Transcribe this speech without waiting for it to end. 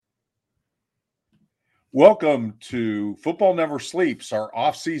Welcome to Football Never Sleeps, our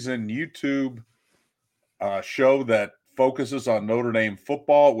off-season YouTube show that focuses on Notre Dame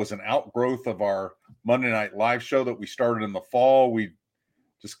football. It was an outgrowth of our Monday Night Live show that we started in the fall. We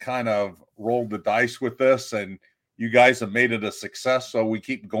just kind of rolled the dice with this, and you guys have made it a success, so we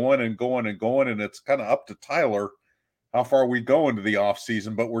keep going and going and going, and it's kind of up to Tyler how far we go into the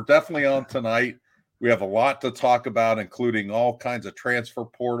off-season, but we're definitely on tonight. We have a lot to talk about, including all kinds of transfer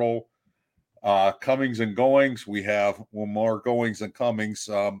portal comings and goings. We have more goings and comings.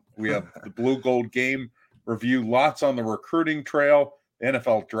 We have the blue gold game review, lots on the recruiting trail. The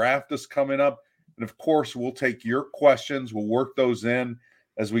NFL draft is coming up. And of course, we'll take your questions. We'll work those in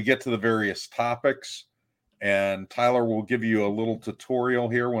as we get to the various topics. And Tyler will give you a little tutorial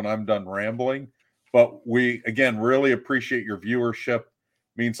here when I'm done rambling. But we, again, really appreciate your viewership. It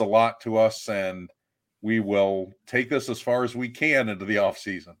means a lot to us. And we will take this as far as we can into the off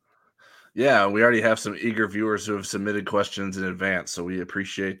season. Yeah, we already have some eager viewers who have submitted questions in advance, so we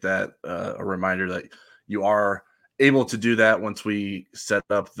appreciate that. A reminder that you are able to do that once we set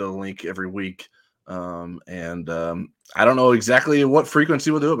up the link every week. I don't know exactly what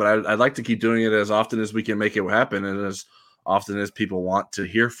frequency we'll do it, but I'd like to keep doing it as often as we can make it happen and as often as people want to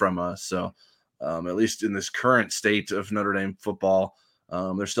hear from us. So at least in this current state of Notre Dame football,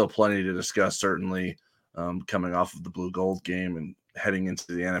 there's still plenty to discuss, certainly coming off of the blue gold game and heading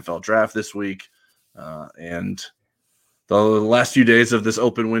into the NFL draft this week, and the last few days of this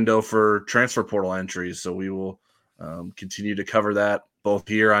open window for transfer portal entries. So we will continue to cover that both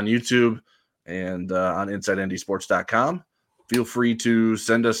here on YouTube and on InsideNDSports.com. Feel free to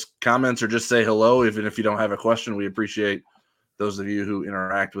send us comments or just say hello, even if you don't have a question. We appreciate those of you who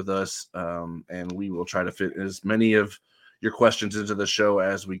interact with us, and we will try to fit as many of your questions into the show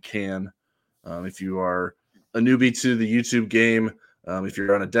as we can. If you are a newbie to the YouTube game, if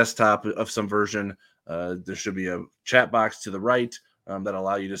you're on a desktop of some version, there should be a chat box to the right that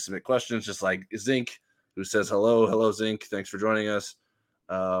allow you to submit questions, just like Zinc, who says hello Zinc, thanks for joining us.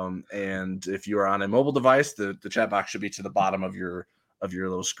 And if you are on a mobile device, the chat box should be to the bottom of your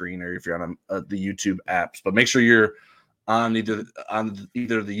little screen, or if you're on the YouTube apps. But make sure you're on either the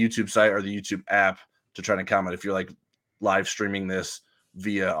YouTube site or the YouTube app to try to comment. If you're like live streaming this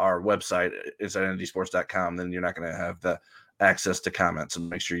via our website, InsideNDSports.com, then you're not going to have the access to comments. So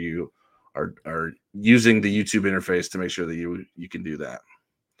make sure you are using the YouTube interface to make sure that you can do that.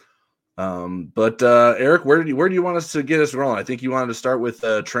 But Eric, where do you want us to get us rolling? I think you wanted to start with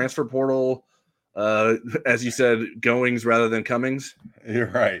transfer portal, as you said, goings rather than comings. You're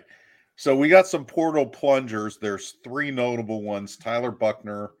right. So we got some portal plungers. There's three notable ones: Tyler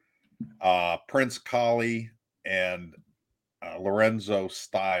Buchner, Prince Colley, and Lorenzo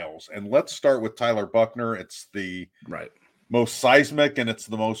Styles. And let's start with Tyler Buchner. It's the most seismic and it's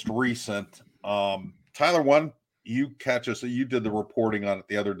the most recent. Tyler, you catch us. You did the reporting on it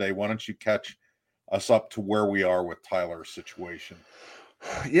the other day. Why don't you catch us up to where we are with Tyler's situation?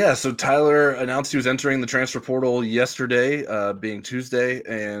 Yeah, so Tyler announced he was entering the transfer portal yesterday, being Tuesday,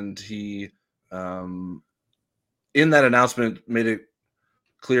 and he, in that announcement, made it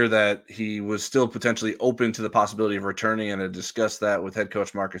clear that he was still potentially open to the possibility of returning, and had discussed that with head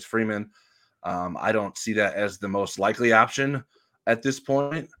coach Marcus Freeman. I don't see that as the most likely option at this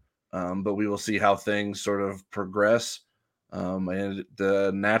point, but we will see how things sort of progress. And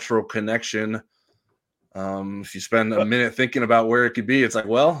the natural connection, if you spend a minute thinking about where it could be, it's like,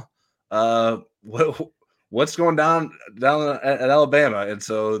 well, what's going down at Alabama? And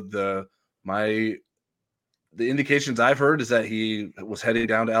so the indications I've heard is that he was heading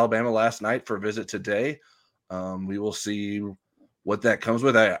down to Alabama last night for a visit today. We will see what that comes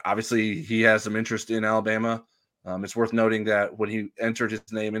with. Obviously, he has some interest in Alabama. It's worth noting that when he entered his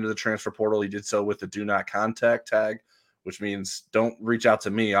name into the transfer portal, he did so with the do not contact tag, which means don't reach out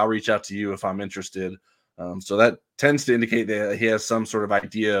to me. I'll reach out to you if I'm interested. So that tends to indicate that he has some sort of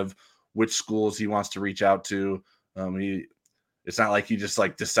idea of which schools he wants to reach out to. It's not like he just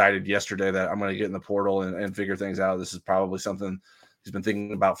decided yesterday that I'm going to get in the portal and figure things out. This is probably something he's been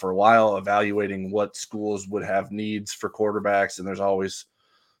thinking about for a while, evaluating what schools would have needs for quarterbacks. And there's always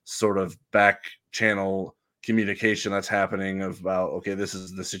sort of back channel communication that's happening about, okay, this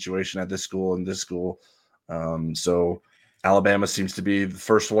is the situation at this school and this school. So Alabama seems to be the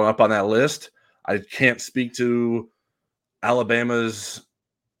first one up on that list. I can't speak to Alabama's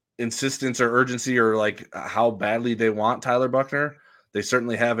insistence or urgency or how badly they want Tyler Buchner. They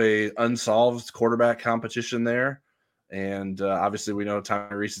certainly have a unsolved quarterback competition there. And obviously we know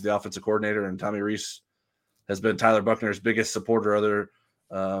Tommy Rees is the offensive coordinator, and Tommy Rees has been Tyler Buchner's biggest supporter other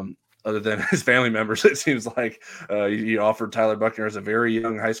than his family members. It seems like he offered Tyler Buchner as a very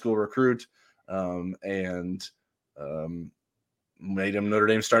young high school recruit. and made him Notre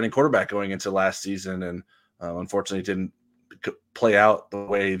Dame's starting quarterback going into last season. And unfortunately, it didn't play out the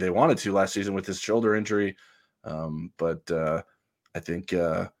way they wanted to last season with his shoulder injury. But I think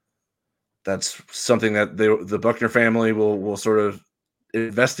that's something that the Buchner family will sort of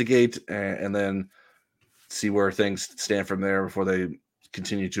investigate and then see where things stand from there before they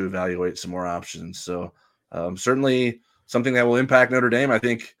continue to evaluate some more options. So certainly something that will impact Notre Dame. I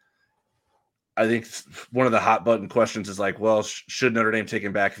think one of the hot button questions is like, well, should Notre Dame take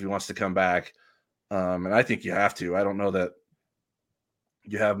him back if he wants to come back? And I think you have to. I don't know that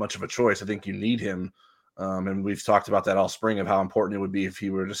you have much of a choice. I think you need him. And we've talked about that all spring of how important it would be if he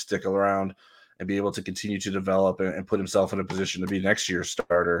were to stick around and be able to continue to develop and put himself in a position to be next year's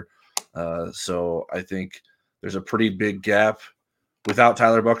starter. So I think there's a pretty big gap without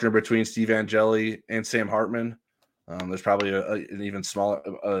Tyler Buchner between Steve Angeli and Sam Hartman. There's probably an even smaller,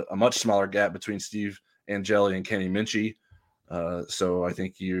 a much smaller gap between Steve Angeli and Kenny Minchie. So I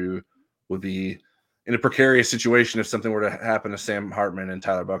think you would be in a precarious situation if something were to happen to Sam Hartman and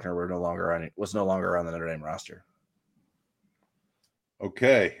Tyler Buchner was no longer on the Notre Dame roster.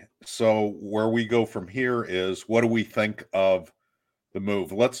 Okay, so where we go from here is, what do we think of the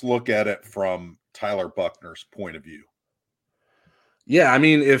move? Let's look at it from Tyler Buchner's point of view. Yeah, I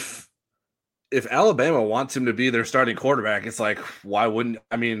mean, if Alabama wants him to be their starting quarterback, it's like, why wouldn't?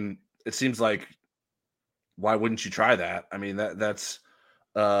 I mean, it seems like, why wouldn't you try that? I mean, that's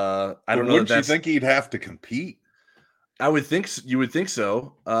I don't know. Wouldn't you think he'd have to compete? I would think you would think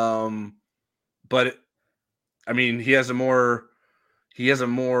so. But I mean, he has a more. I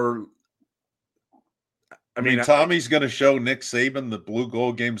mean, Tommy's going to show Nick Saban the blue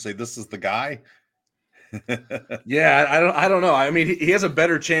gold game and say, "This is the guy." Yeah, I don't know. I mean, he has a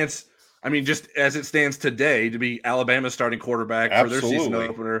better chance. I mean, just as it stands today, to be Alabama's starting quarterback for their season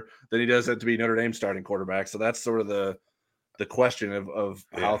opener than he does to be Notre Dame's starting quarterback. So that's sort of the question of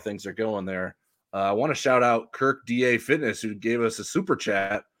how things are going there. I want to shout out Kirk DA Fitness, who gave us a super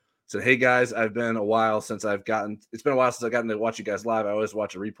chat. Said, "Hey guys, it's been a while since I've gotten to watch you guys live. I always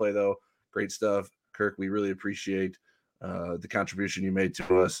watch a replay though. Great stuff, Kirk. We really appreciate the contribution you made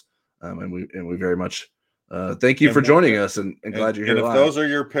to us, and we very much thank you for joining us, and glad you're here. And if those are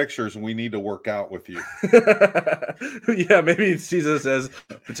your pictures, we need to work out with you." Yeah, maybe he sees us as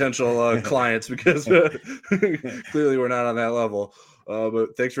potential clients because clearly we're not on that level.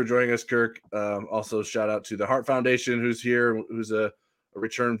 But thanks for joining us, Kirk. Also, shout out to the Hart Foundation, who's here, who's a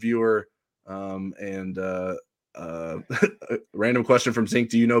return viewer. And a random question from Zink: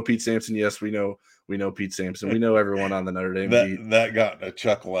 do you know Pete Sampson? Yes, we know Pete Sampson. We know everyone on the Notre Dame beat. That got a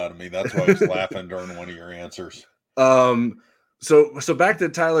chuckle out of me. That's why I was laughing during one of your answers. So back to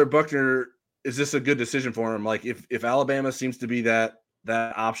Tyler Buchner. Is this a good decision for him? Like, if Alabama seems to be that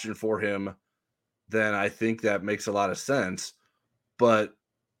option for him, then I think that makes a lot of sense. But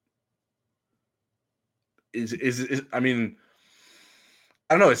I mean,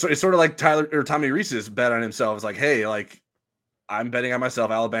 I don't know. It's sort of like Tommy Reese's bet on himself. It's like, hey, like, I'm betting on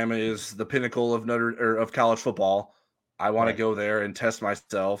myself. Alabama is the pinnacle of college football. I want to go there and test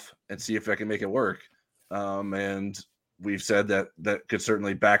myself and see if I can make it work. And we've said that could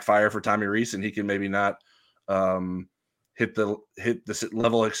certainly backfire for Tommy Rees, and he can maybe not hit the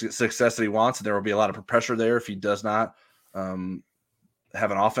level of success that he wants. And there will be a lot of pressure there if he does not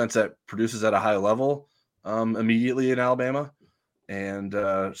have an offense that produces at a high level immediately in Alabama. And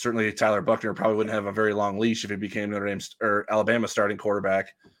certainly Tyler Buchner probably wouldn't have a very long leash if he became Notre Dame's or Alabama's starting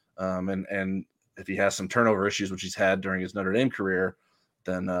quarterback. And if he has some turnover issues, which he's had during his Notre Dame career,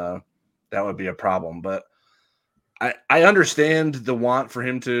 then that would be a problem. But I understand the want for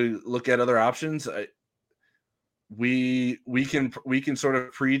him to look at other options. We can sort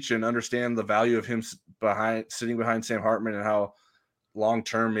of preach and understand the value of him sitting behind Sam Hartman and how long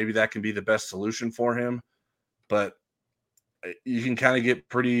term maybe that can be the best solution for him. But you can kind of get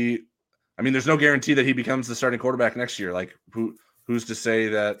pretty. I mean, there's no guarantee that he becomes the starting quarterback next year. Like, who's to say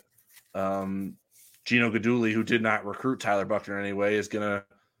that Gino Guidugli, who did not recruit Tyler Buchner anyway, is going to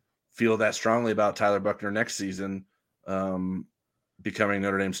feel that strongly about Tyler Buchner next season becoming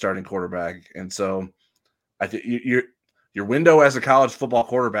Notre Dame's starting quarterback. And so I think your window as a college football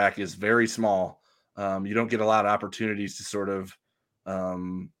quarterback is very small. You don't get a lot of opportunities to sort of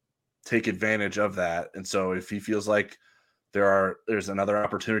take advantage of that. And so if he feels like there's another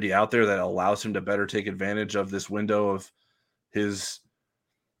opportunity out there that allows him to better take advantage of this window of his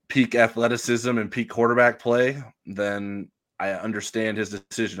peak athleticism and peak quarterback play, then I understand his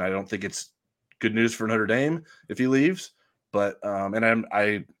decision. I don't think it's good news for Notre Dame if he leaves, but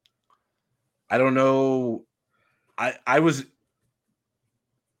I don't know. I was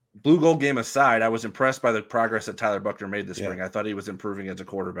blue gold game aside, I was impressed by the progress that Tyler Buchner made this spring. Yeah. I thought he was improving as a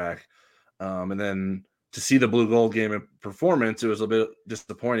quarterback. And then to see the blue gold game performance, it was a bit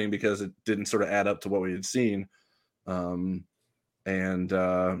disappointing because it didn't sort of add up to what we had seen. I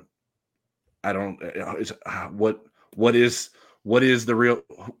don't. What is the real?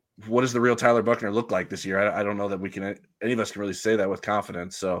 What does the real Tyler Buchner look like this year? I don't know that any of us can really say that with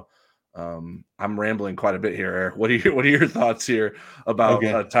confidence. So I'm rambling quite a bit here, Eric. What are your thoughts here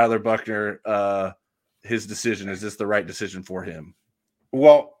about Tyler Buchner? His decision, is this the right decision for him?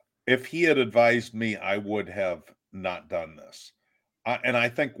 Well, if he had advised me, I would have not done this. And I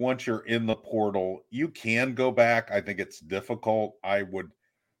think once you're in the portal, you can go back. I think it's difficult. I would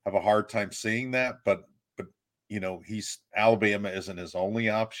have a hard time seeing that, but Alabama isn't his only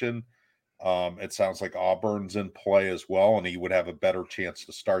option. It sounds like Auburn's in play as well, and he would have a better chance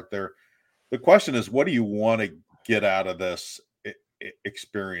to start there. The question is, what do you want to get out of this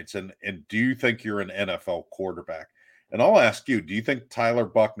experience? And do you think you're an NFL quarterback? And I'll ask you, do you think Tyler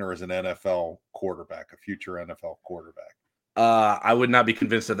Buchner is an NFL quarterback, a future NFL quarterback? I would not be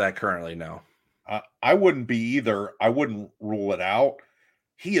convinced of that currently, no. I wouldn't be either. I wouldn't rule it out.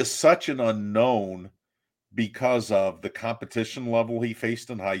 He is such an unknown because of the competition level he faced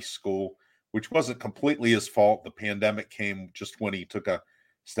in high school, which wasn't completely his fault. The pandemic came just when he took a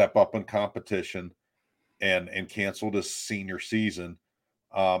step up in competition and canceled his senior season.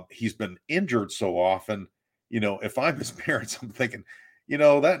 He's been injured so often. If I'm his parents, I'm thinking,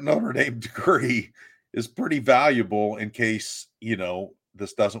 that Notre Dame degree is pretty valuable in case,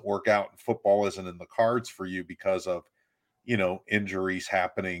 this doesn't work out and football isn't in the cards for you because of, injuries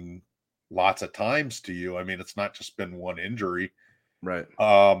happening lots of times to you. I mean, it's not just been one injury. Right.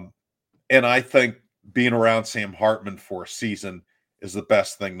 And I think being around Sam Hartman for a season is the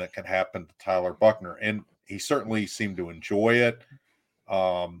best thing that can happen to Tyler Buchner. And he certainly seemed to enjoy it.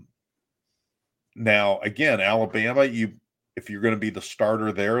 Now, again, Alabama, if you're going to be the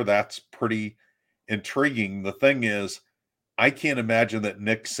starter there, that's pretty intriguing. The thing is, I can't imagine that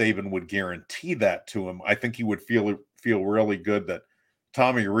Nick Saban would guarantee that to him. I think he would feel really good that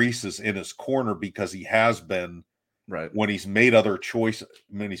Tommy Rees is in his corner because he has been right when he's made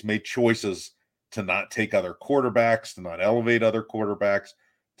choices to not take other quarterbacks, to not elevate other quarterbacks.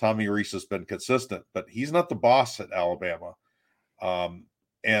 Tommy Rees has been consistent, but he's not the boss at Alabama.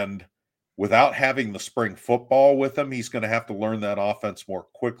 And without having the spring football with him, he's going to have to learn that offense more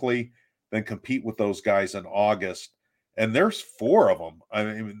quickly, then compete with those guys in August. And there's 4 of them. I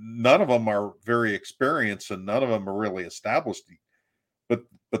mean, none of them are very experienced and none of them are really established.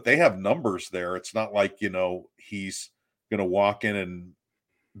 But they have numbers there. It's not like, he's going to walk in and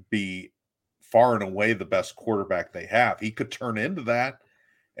be far and away the best quarterback they have. He could turn into that,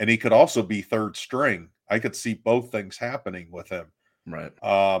 and he could also be third string. I could see both things happening with him. Right.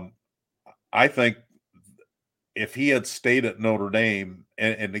 I think if he had stayed at Notre Dame,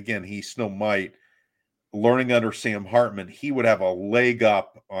 and again, he still might, learning under Sam Hartman, he would have a leg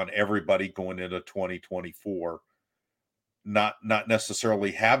up on everybody going into 2024. Not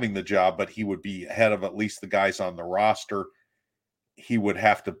necessarily having the job, but he would be ahead of at least the guys on the roster. He would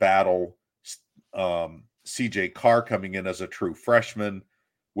have to battle CJ Carr coming in as a true freshman,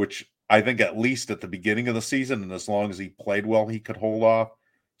 which I think at least at the beginning of the season, and as long as he played well, he could hold off.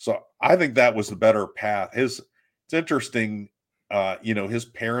 So I think that was the better path. It's interesting, his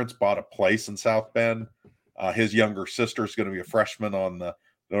parents bought a place in South Bend. His younger sister is going to be a freshman on the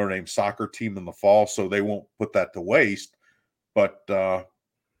Notre Dame soccer team in the fall, so they won't put that to waste. But I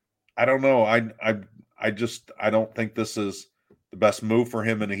don't know. I don't think this is the best move for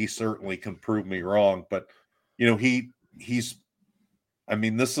him, and he certainly can prove me wrong. But he's. I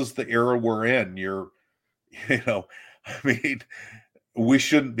mean, this is the era we're in. We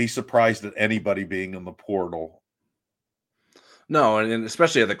shouldn't be surprised at anybody being in the portal. No, and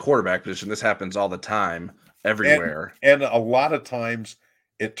especially at the quarterback position, this happens all the time, everywhere. And a lot of times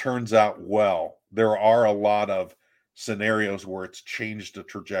it turns out well. There are a lot of scenarios where it's changed the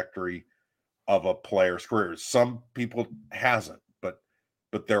trajectory of a player's career. Some people hasn't, but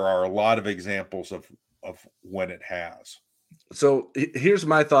there are a lot of examples of when it has. So here's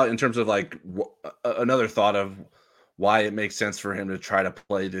my thought in terms of another thought of why it makes sense for him to try to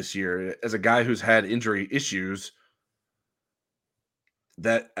play this year. As a guy who's had injury issues,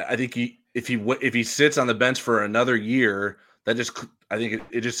 that I think if he sits on the bench for another year, I think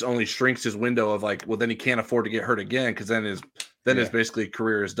it just only shrinks his window of then he can't afford to get hurt again, because then his basically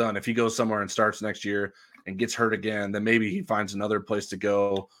career is done. If he goes somewhere and starts next year and gets hurt again, then maybe he finds another place to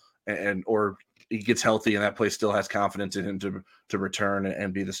go or he gets healthy and that place still has confidence in him to return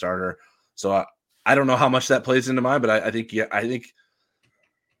and be the starter. So I don't know how much that plays into mine, but I think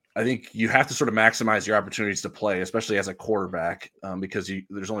I think you have to sort of maximize your opportunities to play, especially as a quarterback, because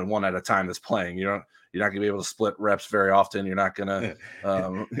there's only one at a time that's playing. You're not going to be able to split reps very often. You're not going to,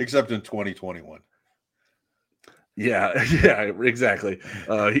 except in 2021. Yeah, exactly.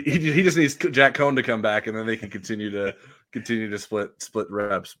 He just needs Jack Cohn to come back, and then they can continue to split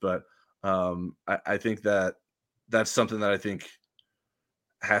reps. But I think that's something that I think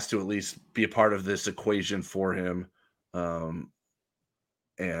has to at least be a part of this equation for him.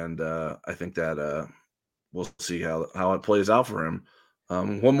 And I think that we'll see how it plays out for him.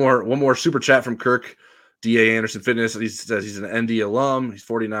 One more super chat from Kirk. D.A. Anderson Fitness. He says he's an ND alum. He's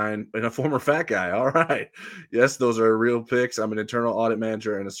 49 and a former fat guy. All right. Yes, those are real picks. I'm an internal audit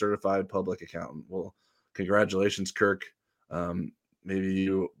manager and a certified public accountant. Well, congratulations, Kirk. Maybe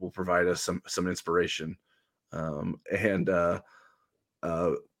you will provide us some inspiration. What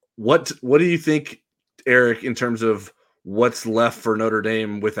do you think, Eric, in terms of what's left for Notre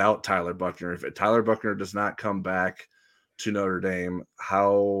Dame without Tyler Buchner? If Tyler Buchner does not come back to Notre Dame,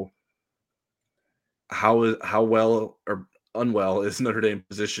 how well or unwell is Notre Dame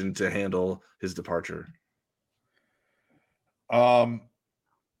positioned to handle his departure?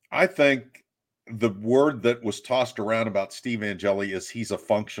 I think the word that was tossed around about Steve Angeli is he's a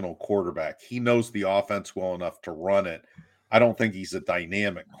functional quarterback. He knows the offense well enough to run it. I don't think he's a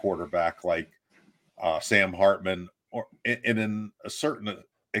dynamic quarterback like Sam Hartman and in a certain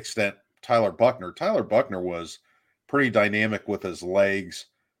extent, Tyler Buchner. Tyler Buchner was pretty dynamic with his legs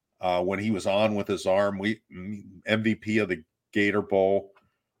when he was on with his arm. MVP of the Gator Bowl.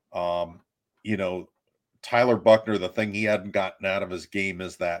 Tyler Buchner, the thing he hadn't gotten out of his game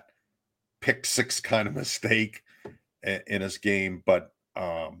is that pick six kind of mistake in his game. But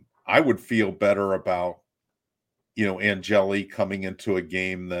I would feel better about, Angeli coming into a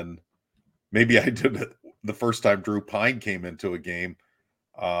game than maybe I did the first time Drew Pine came into a game.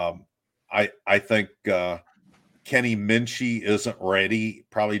 I think Kenny Minchie isn't ready,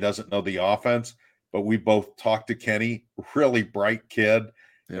 probably doesn't know the offense, but we both talked to Kenny, really bright kid.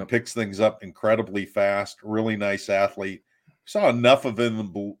 Yep. Picks things up incredibly fast, really nice athlete. Saw enough of him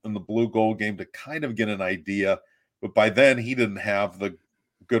in the blue gold game to kind of get an idea, but by then he didn't have the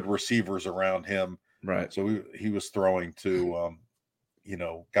good receivers around him. Right. So he was throwing to,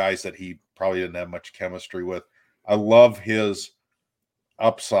 guys that he probably didn't have much chemistry with. I love his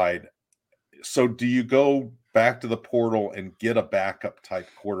upside. So do you go back to the portal and get a backup type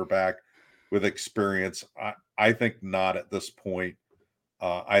quarterback with experience? I think not at this point.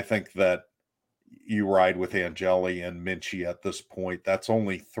 I think that you ride with Angeli and Minchie at this point. That's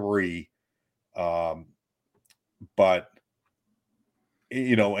only 3. But, and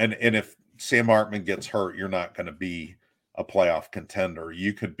if Sam Hartman gets hurt, you're not going to be a playoff contender.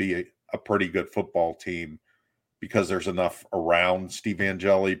 You could be a pretty good football team because there's enough around Steve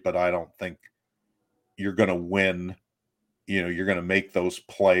Angeli, but I don't think you're going to win. You're going to make those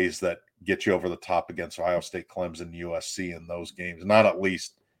plays that get you over the top against Ohio State, Clemson, USC in those games. Not at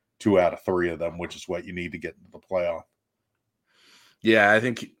least 2 out of 3 of them, which is what you need to get into the playoff. Yeah, I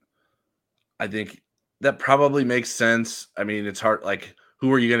think that probably makes sense. I mean, it's hard. Like,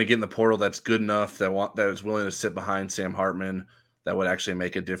 who are you going to get in the portal that's good enough that is willing to sit behind Sam Hartman that would actually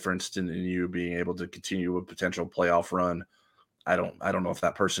make a difference in you being able to continue a potential playoff run? I don't know if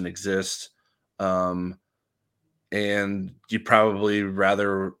that person exists. And you'd probably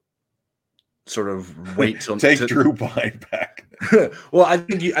rather sort of wait till take Drew Pine back. Well, I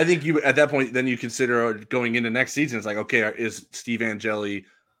think you at that point then you consider going into next season. It's like, okay, is Steve Angeli,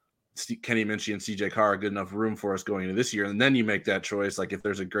 Kenny Minchie, and CJ Carr a good enough room for us going into this year? And then you make that choice. Like, if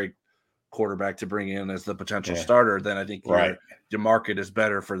there's a great quarterback to bring in as the potential starter, then I think your market is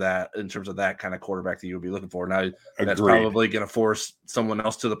better for that in terms of that kind of quarterback that you would be looking for. Now, that's probably going to force someone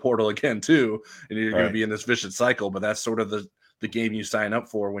else to the portal again too, and you're going to be in this vicious cycle. But that's sort of the game you sign up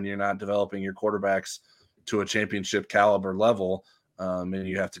for when you're not developing your quarterbacks to a championship caliber level, and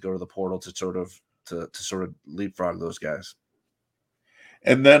you have to go to the portal to sort of leapfrog those guys.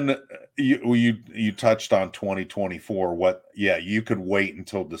 And then you touched on 2024. You could wait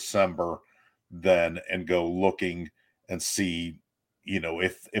until December then and go looking and see,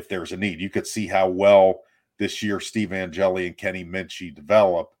 if there's a need. You could see how well this year Steve Angeli and Kenny Minchie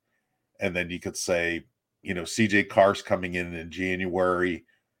develop, and then you could say, CJ Carr's coming in January.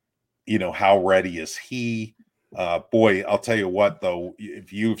 How ready is he? Boy, I'll tell you what, though,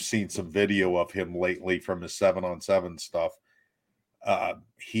 if you've seen some video of him lately from his 7-on-7 stuff,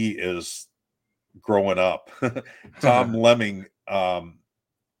 he is growing up. Tom Lemming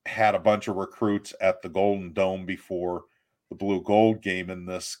had a bunch of recruits at the Golden Dome before the Blue Gold game, and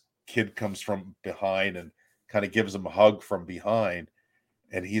this kid comes from behind and kind of gives him a hug from behind.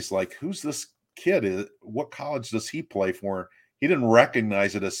 And he's like, who's this kid? What college does he play for? He didn't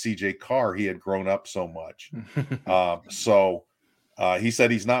recognize it as CJ Carr. He had grown up so much. He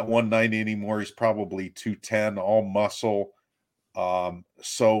said he's not 190 anymore. He's probably 210, all muscle.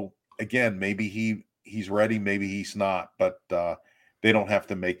 So again, maybe he's ready, maybe he's not, but they don't have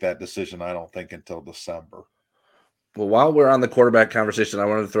to make that decision, I don't think, until December. Well, while we're on the quarterback conversation, I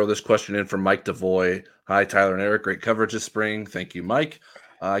wanted to throw this question in from Mike DeVoy. Hi, Tyler and Eric. Great coverage this spring. Thank you, Mike.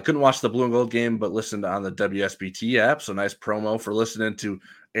 I couldn't watch the blue and gold game, but listened on the WSBT app. So nice promo for listening to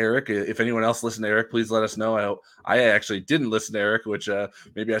Eric. If anyone else listened to Eric, please let us know. I actually didn't listen to Eric, which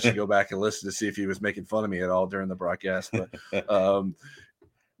maybe I should go back and listen to see if he was making fun of me at all during the broadcast. But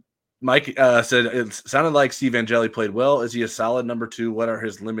Mike said it sounded like Steve Angeli played well. Is he a solid number 2? What are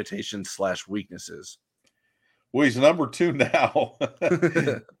his limitations / weaknesses? Well, he's number 2 now.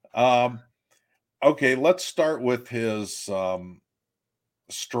 Okay, let's start with his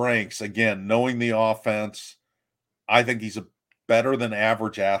strengths. Again, knowing the offense, I think he's a better than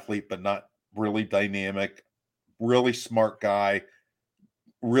average athlete, but not really dynamic. Really smart guy,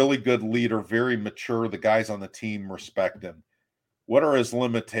 really good leader, very mature. The guys on the team respect him. What are his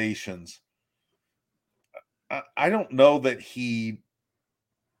limitations? I don't know that he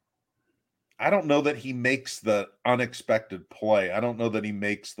makes the unexpected play. I don't know that he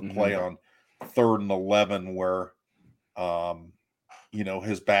makes the play on 3rd and 11 where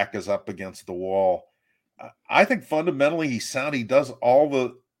his back is up against the wall. I think fundamentally he's sound. He does all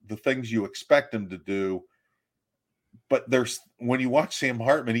the things you expect him to do. But when you watch Sam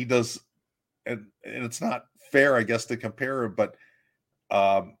Hartman, he does, and it's not fair, I guess, to compare him, but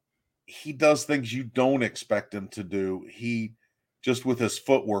he does things you don't expect him to do. He just with his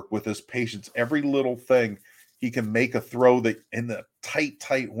footwork, with his patience, every little thing, he can make a throw that in the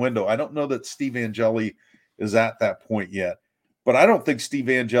tight window. I don't know that Steve Angeli is at that point yet, but I don't think Steve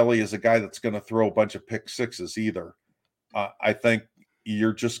Angeli is a guy that's going to throw a bunch of pick sixes either. I think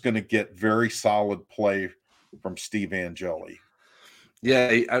you're just going to get very solid play from Steve Angeli.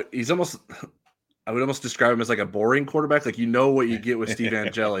 Yeah, he's almost. I would almost describe him as like a boring quarterback. Like, what you get with Steve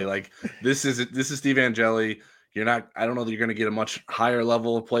Angeli. Like this is Steve Angeli. I don't know that you're going to get a much higher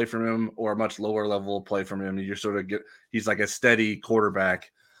level of play from him or a much lower level of play from him. You sort of he's like a steady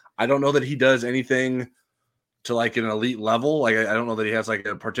quarterback. I don't know that he does anything to like an elite level. Like, I don't know that he has like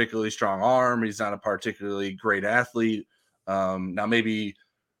a particularly strong arm. He's not a particularly great athlete. Now maybe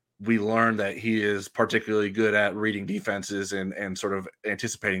we learned that he is particularly good at reading defenses and sort of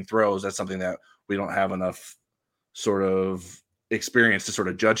anticipating throws. That's something that we don't have enough sort of experience to sort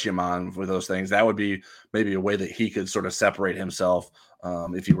of judge him on with those things. That would be maybe a way that he could sort of separate himself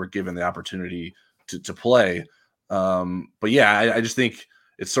if he were given the opportunity to play. But yeah, I just think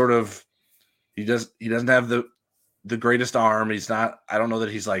it's sort of, he doesn't have the greatest arm. He's not, I don't know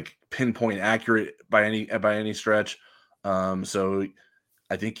that he's like pinpoint accurate by any stretch. So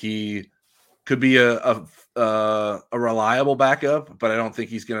I think he could be a reliable backup, but I don't think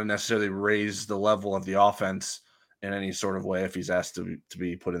he's going to necessarily raise the level of the offense in any sort of way if he's asked to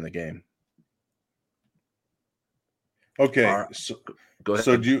be put in the game. Okay, right. So go ahead.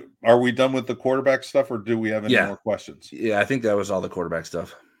 So are we done with the quarterback stuff, or do we have any more questions? Yeah, I think that was all the quarterback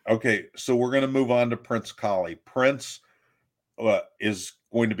stuff. Okay, so we're going to move on to Prince Collie. Prince is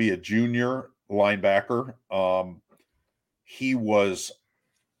going to be a junior linebacker. He was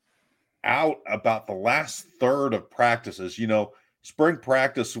out about the last third of practices. Spring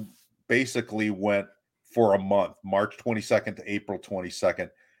practice basically went for a month, March 22nd to April 22nd,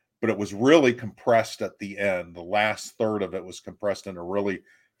 but it was really compressed at the end. The last third of it was compressed in a really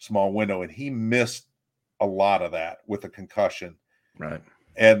small window, and he missed a lot of that with a concussion. Right.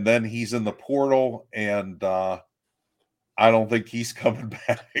 And then he's in the portal, and I don't think he's coming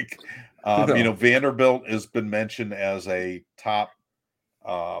back. No. Vanderbilt has been mentioned as a top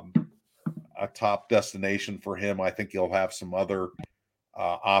destination for him. I think he'll have some other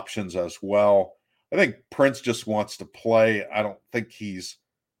options as well. I think Prince just wants to play. I don't think he's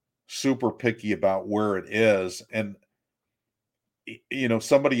super picky about where it is. And,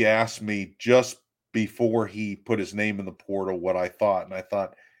 somebody asked me just before he put his name in the portal what I thought. And I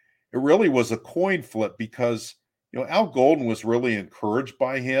thought it really was a coin flip because, Al Golden was really encouraged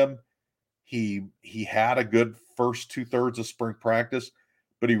by him. He had a good first 2/3 of spring practice,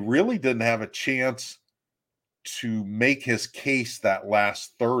 but he really didn't have a chance to make his case that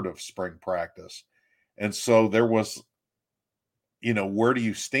last third of spring practice. And so there was, where do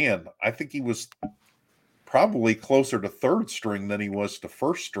you stand? I think he was probably closer to third string than he was to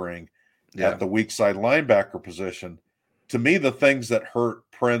first string at the weak side linebacker position. To me, the things that hurt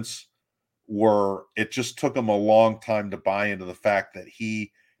Prince it just took him a long time to buy into the fact that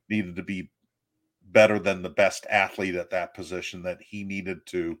he needed to be better than the best athlete at that position, that he needed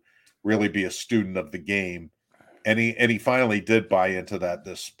to really be a student of the game. And he finally did buy into that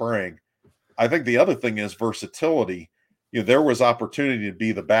this spring. I think the other thing is versatility. There was opportunity to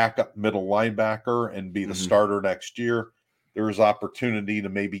be the backup middle linebacker and be the starter next year. There was opportunity to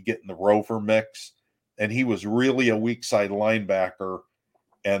maybe get in the rover mix. And he was really a weak side linebacker.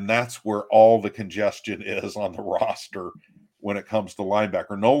 And that's where all the congestion is on the roster when it comes to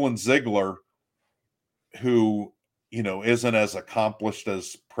linebacker. Nolan Ziegler, who, isn't as accomplished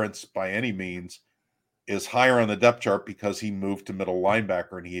as Prince by any means, is higher on the depth chart because he moved to middle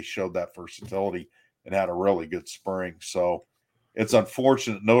linebacker and he showed that versatility and had a really good spring. So it's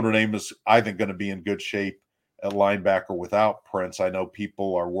unfortunate. Notre Dame is, I think, going to be in good shape at linebacker without Prince. I know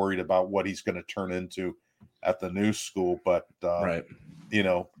people are worried about what he's going to turn into at the new school, but right.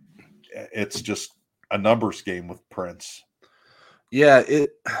 It's just a numbers game with Prince. Yeah,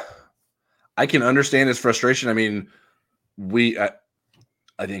 I can understand his frustration. I mean,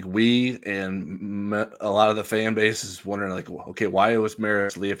 I think we and a lot of the fan base is wondering, like, okay, why was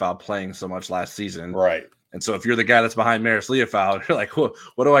Maris Leofold playing so much last season? Right. And so if you're the guy that's behind Maris Leofold, you're like, what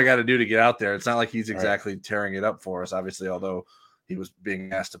do I got to do to get out there? It's not like he's exactly tearing it up for us, obviously, although he was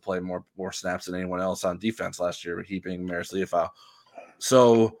being asked to play more snaps than anyone else on defense last year, he being Maris Leofold.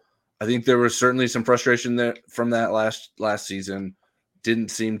 So I think there was certainly some frustration there from that last season. Didn't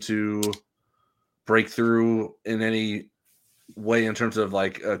seem to break through in any way in terms of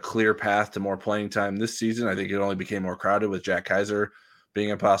like a clear path to more playing time this season. I think it only became more crowded with Jack Kaiser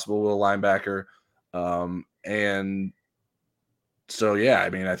being a possible little linebacker. And so, yeah, I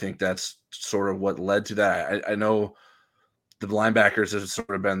mean, I think that's sort of what led to that. I know the linebackers have sort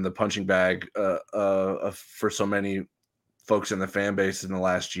of been the punching bag for so many folks in the fan base in the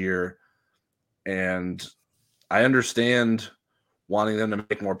last year. And I understand wanting them to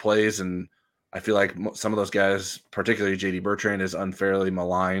make more plays. And I feel like some of those guys, particularly JD Bertrand, is unfairly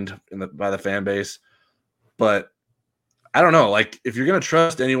maligned by the fan base. But I don't know. Like, if you're going to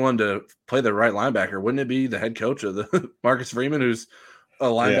trust anyone to play the right linebacker, wouldn't it be the head coach of the Marcus Freeman, who's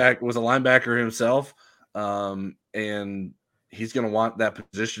was a linebacker himself, and he's going to want that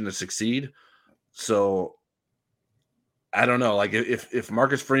position to succeed. So I don't know. Like, if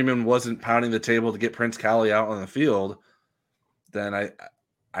Marcus Freeman wasn't pounding the table to get Prince Cali out on the field, then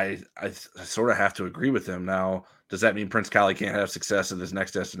I sort of have to agree with him. Now, does that mean Prince Cali can't have success at his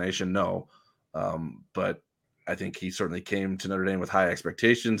next destination? No. But I think he certainly came to Notre Dame with high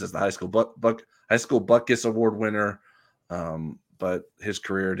expectations as the high school Butkus Award winner. But his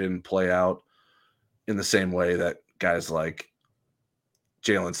career didn't play out in the same way that guys like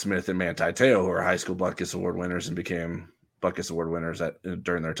Jalen Smith and Manti Te'o, who are high school Butkus Award winners and became Butkus Award winners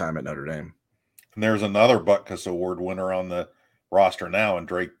during their time at Notre Dame. And there's another Butkus Award winner on the roster now, and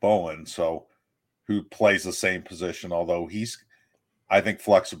Drake Bowen, who plays the same position, although he's, I think,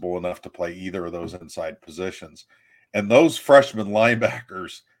 flexible enough to play either of those inside positions. And those freshman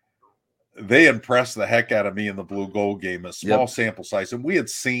linebackers, they impressed the heck out of me in the blue gold game, a small sample size. And we had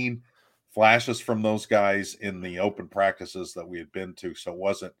seen flashes from those guys in the open practices that we had been to, so it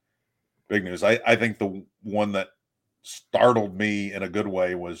wasn't big news. I think the one that startled me in a good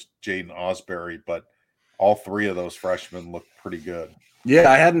way was Jaden Osbury, but all three of those freshmen looked pretty good.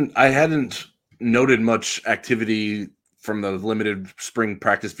 Yeah, I hadn't noted much activity from the limited spring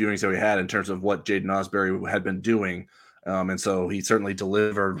practice viewings that we had in terms of what Jaden Osbury had been doing. And so he certainly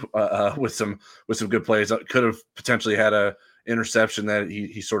delivered with some good plays. Could have potentially had a interception that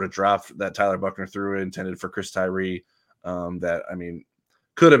he sort of dropped that Tyler Buchner threw intended for Chris Tyree. That, I mean,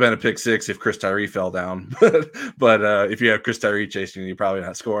 could have been a pick six if Chris Tyree fell down. but if you have Chris Tyree chasing you, you're probably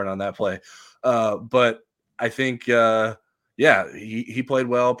not scoring on that play. But I think, he played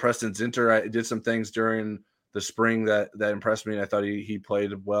well. Preston Zinter did some things during the spring that impressed me. And I thought he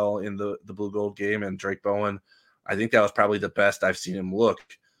played well in the blue gold game. And Drake Bowen, I think that was probably the best I've seen him look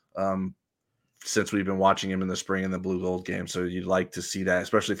since we've been watching him in the spring in the blue gold game. So you'd like to see that,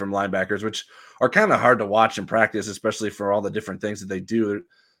 especially from linebackers, which are kind of hard to watch in practice, especially for all the different things that they do.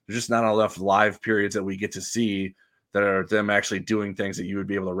 There's just not enough live periods that we get to see that are them actually doing things that you would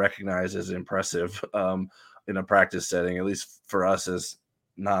be able to recognize as impressive in a practice setting, at least for us as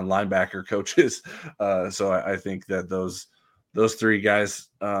non-linebacker coaches. So I think that those three guys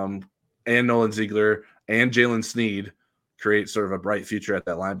and Nolan Ziegler and Jalen Sneed create sort of a bright future at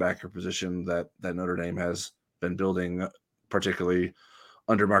that linebacker position that Notre Dame has been building, particularly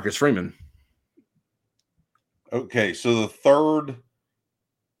under Marcus Freeman. Okay, so the third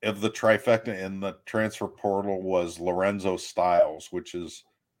of the trifecta in the transfer portal was Lorenzo Styles, which is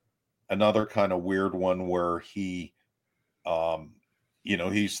another kind of weird one where he,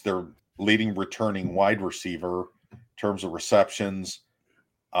 he's their leading returning wide receiver in terms of receptions,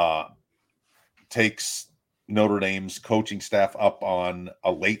 takes Notre Dame's coaching staff up on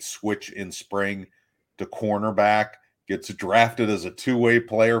a late switch in spring to cornerback, gets drafted as a two-way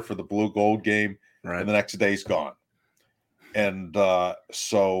player for the blue gold game, and the next day he's gone. And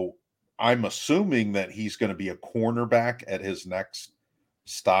so I'm assuming that he's going to be a cornerback at his next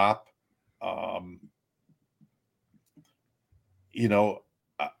stop. I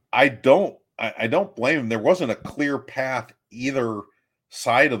don't blame him. There wasn't a clear path either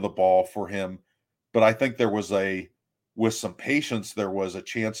side of the ball for him, but I think with some patience, there was a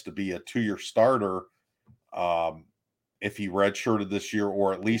chance to be a 2-year starter if he redshirted this year,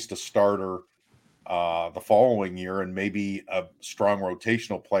 or at least a starter the following year, and maybe a strong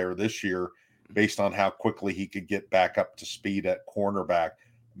rotational player this year based on how quickly he could get back up to speed at cornerback.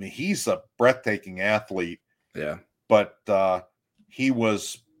 I mean, he's a breathtaking athlete. Yeah. But he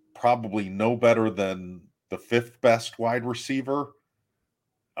was probably no better than the 5th best wide receiver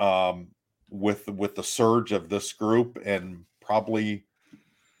with the surge of this group, and probably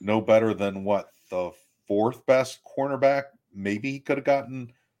no better than the 4th best cornerback. Maybe he could have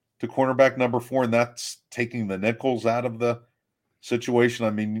gotten to cornerback number 4, and that's taking the nickels out of the situation.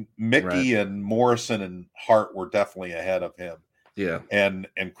 I mean, Mickey and Morrison and Hart were definitely ahead of him. Yeah. And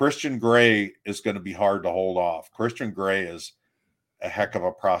Christian Gray is going to be hard to hold off. Christian Gray is a heck of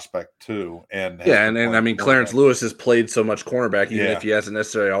a prospect too. And I mean, Clarence Lewis has played so much cornerback, even if he hasn't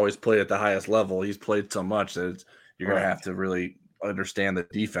necessarily always played at the highest level. He's played so much that you're going to have to really understand the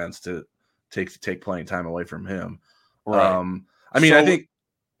defense to take playing time away from him. Right. I mean, I think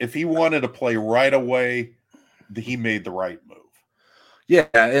if he wanted to play right away, he made the right move. Yeah,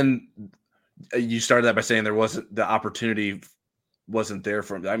 and you started that by saying the opportunity wasn't there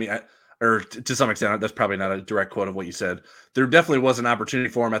for him. I mean, or to some extent, that's probably not a direct quote of what you said. There definitely was an opportunity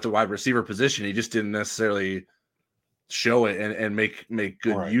for him at the wide receiver position. He just didn't necessarily show it and make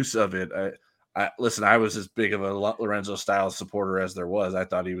good use of it. Listen, I was as big of a Lorenzo Styles supporter as there was. I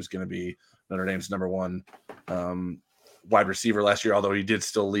thought he was going to be Notre Dame's number 1 wide receiver last year, although he did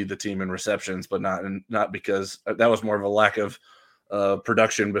still lead the team in receptions, but not because that was more of a lack of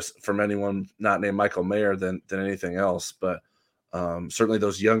production from anyone not named Michael Mayer than anything else. But certainly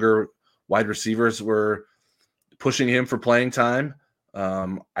those younger wide receivers were pushing him for playing time.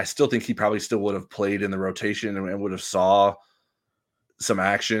 I still think he probably still would have played in the rotation and would have saw some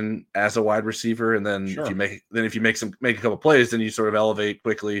action as a wide receiver. And then if you make a couple plays, then you sort of elevate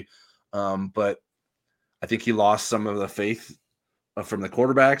quickly. But I think he lost some of the faith from the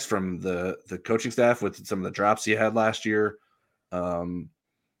quarterbacks, from the coaching staff with some of the drops he had last year. And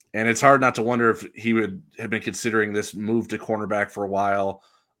it's hard not to wonder if he would have been considering this move to cornerback for a while.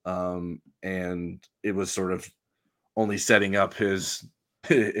 And it was sort of only setting up his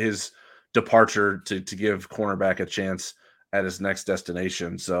departure to give cornerback a chance at his next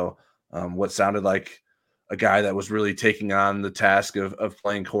destination. So what sounded like a guy that was really taking on the task of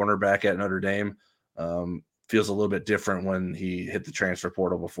playing cornerback at Notre Dame feels a little bit different when he hit the transfer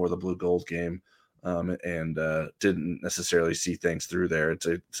portal before the blue gold game and didn't necessarily see things through there.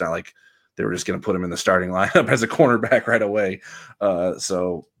 It's not like they were just going to put him in the starting lineup as a cornerback right away.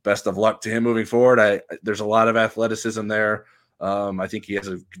 So best of luck to him moving forward. There's a lot of athleticism there. I think he has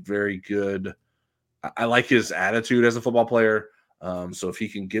a very good – I like his attitude as a football player. So if he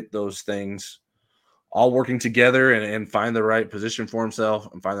can get those things all working together and find the right position for himself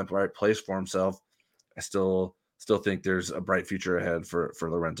and find the right place for himself, I still think there's a bright future ahead for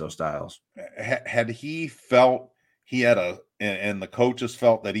Lorenzo Styles. Had he felt he had and the coaches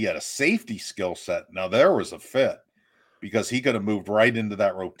felt that he had a safety skill set, now there was a fit, because he could have moved right into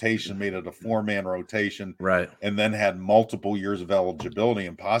that rotation, made it a 4-man rotation, right, and then had multiple years of eligibility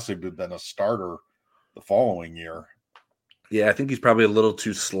and possibly been a starter the following year. Yeah, I think he's probably a little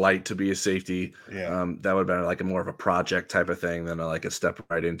too slight to be a safety. Yeah. That would have been like a more of a project type of thing than like a step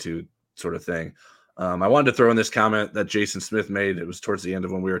right into sort of thing. I wanted to throw in this comment that Jason Smith made. It was towards the end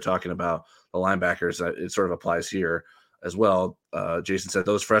of when we were talking about the linebackers. It sort of applies here as well. Jason said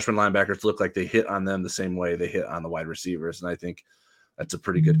those freshman linebackers look like they hit on them the same way they hit on the wide receivers. And I think that's a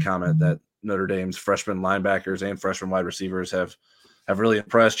pretty good comment, that Notre Dame's freshman linebackers and freshman wide receivers have really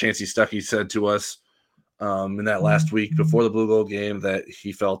impressed. Chancey Stuckey said to us in that last week before the Blue Gold game that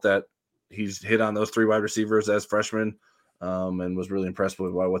he felt that he's hit on those 3 wide receivers as freshmen and was really impressed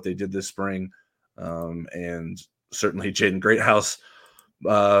with what they did this spring. And certainly Jaden Greathouse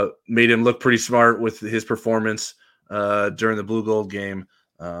made him look pretty smart with his performance during the Blue Gold game.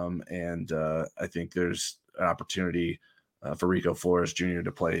 And I think there's an opportunity for Rico Flores Jr.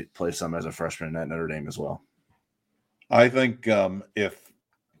 to play some as a freshman at Notre Dame as well. I think if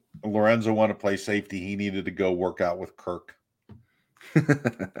Lorenzo wanted to play safety, he needed to go work out with Kirk.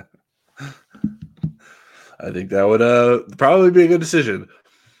 I think that would probably be a good decision.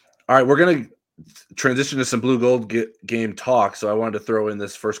 All right, we're going to transition to some blue gold game talk. So I wanted to throw in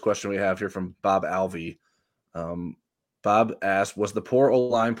this first question we have here from Bob Alvey. Bob asked, was the poor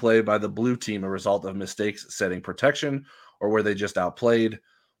O-line play by the blue team a result of mistakes setting protection, or were they just outplayed?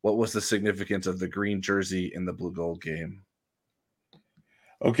 What was the significance of the green jersey in the blue gold game?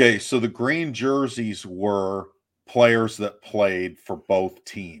 Okay, so the green jerseys were players that played for both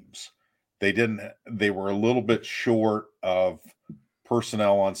teams. They were a little bit short of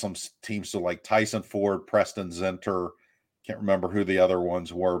personnel on some teams. So like Tyson Ford, Preston Zenter, can't remember who the other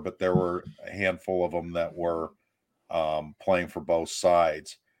ones were, but there were a handful of them that were playing for both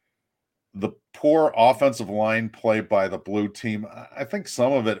sides. The poor offensive line play by the blue team, I think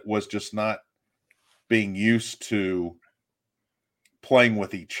some of it was just not being used to playing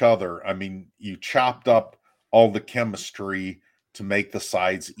with each other. I mean, you chopped up all the chemistry to make the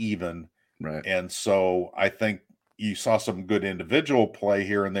sides even. Right. And so I think you saw some good individual play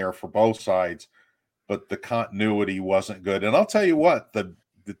here and there for both sides, but the continuity wasn't good. And I'll tell you what, the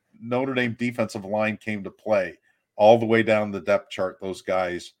Notre Dame defensive line came to play all the way down the depth chart. Those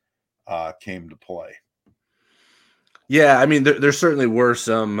guys came to play. Yeah, I mean, there certainly were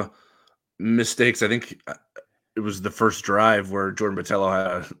some mistakes. I think it was the first drive where Jordan Botelho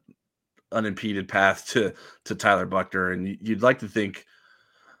had an unimpeded path to Tyler Buchner, and you'd like to think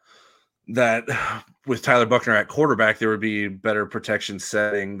that with Tyler Buchner at quarterback, there would be better protection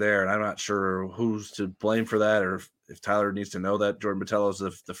setting there. And I'm not sure who's to blame for that, or if Tyler needs to know that Jordan Botelho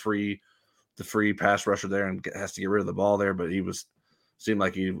is the free pass rusher there and has to get rid of the ball there. But seemed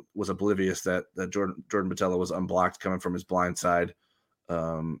like he was oblivious that Jordan Botelho was unblocked coming from his blind side,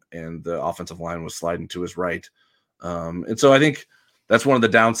 and the offensive line was sliding to his right. And so I think that's one of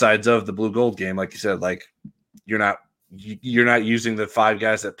the downsides of the blue gold game. Like you said, like you're not using the five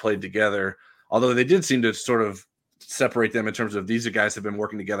guys that played together, although they did seem to sort of separate them in terms of these guys have been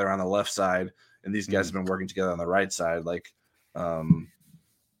working together on the left side and these guys have been working together on the right side. Like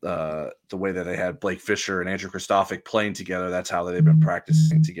the way that they had Blake Fisher and Andrew Kristofic playing together, that's how they've been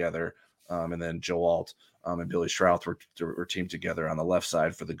practicing together. And then Joe Alt and Billy Strouth were teamed together on the left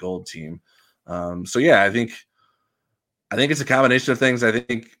side for the gold team. So yeah, I think it's a combination of things. I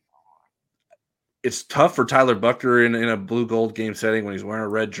think it's tough for Tyler Buchner in a blue gold game setting when he's wearing a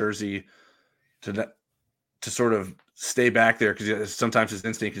red jersey to sort of stay back there, because sometimes his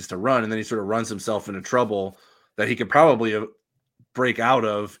instinct is to run, and then he sort of runs himself into trouble that he could probably break out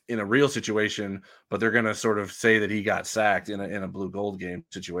of in a real situation, but they're going to sort of say that he got sacked in a blue gold game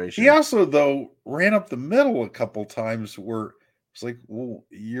situation. He also, though, ran up the middle a couple times where it's like, well,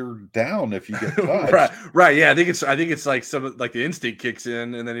 you're down if you get touched. right. Yeah, I think it's like some like the instinct kicks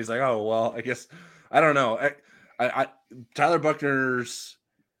in, and then he's like, oh well, I guess I don't know. I Tyler Buchner's.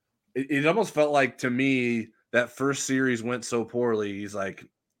 It almost felt like to me that first series went so poorly. He's like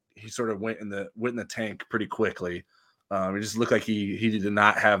he sort of went in the tank pretty quickly. It just looked like he did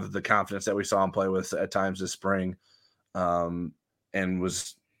not have the confidence that we saw him play with at times this spring, and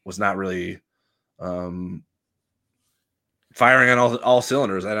was not really firing on all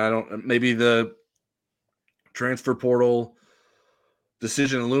cylinders. And maybe the transfer portal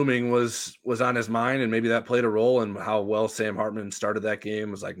decision looming was on his mind, and maybe that played a role in how well Sam Hartman started that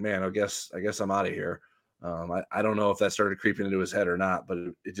game. Was like, man, I guess I'm out of here. I don't know if that started creeping into his head or not, but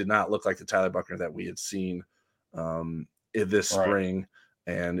it did not look like the Tyler Buchner that we had seen this spring.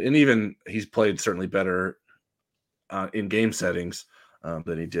 And even he's played certainly better in game settings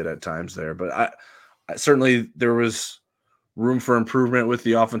than he did at times there. But I certainly there was room for improvement with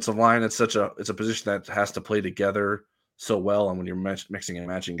the offensive line. It's a position that has to play together so well, and when you're mixing and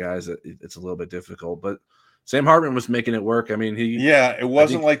matching guys, it's a little bit difficult. But Sam Hartman was making it work. I mean, it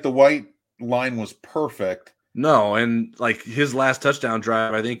wasn't like the white line was perfect. No, and like his last touchdown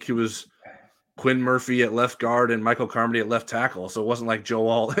drive, I think he was Quinn Murphy at left guard and Michael Carmody at left tackle. So it wasn't like Joe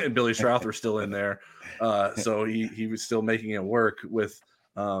Alt and Billy Strouth were still in there. So he was still making it work with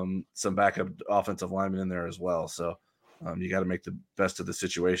some backup offensive linemen in there as well. So you got to make the best of the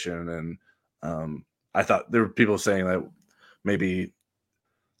situation. And I thought there were people saying that maybe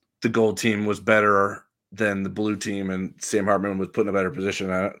the gold team was better than the blue team and Sam Hartman was put in a better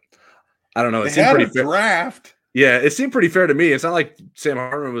position. I don't know. It seemed pretty fair. Draft. Yeah, it seemed pretty fair to me. It's not like Sam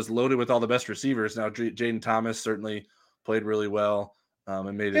Hartman was loaded with all the best receivers. Now, Jaden Thomas certainly played really well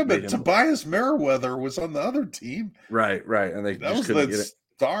and made it. Yeah, but Tobias Merriweather was on the other team. Right. And that was the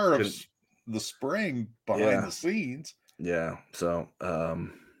star of the spring behind the scenes. Yeah. So,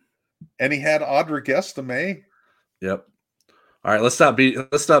 and he had Audric Estime. yep. All right, let's stop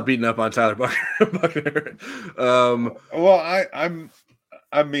beating up on Tyler Buchner. Well,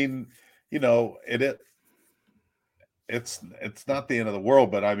 I mean, it's not the end of the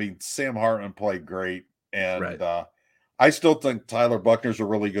world, but I mean, Sam Hartman played great, and right. I still think Tyler Buchner's a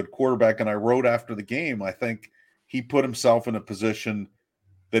really good quarterback. And I wrote after the game, I think he put himself in a position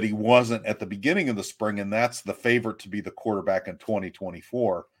that he wasn't at the beginning of the spring, and that's the favorite to be the quarterback in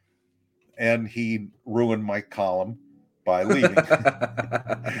 2024. And he ruined my column by leaving,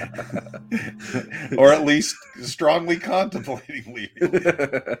 or at least strongly contemplating leaving.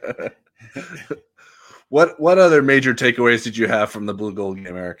 What other major takeaways did you have from the blue gold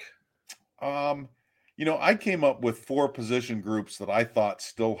game, Eric? I came up with 4 position groups that I thought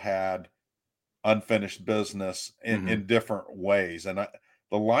still had unfinished business in different ways. And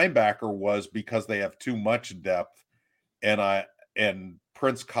the linebacker was because they have too much depth, and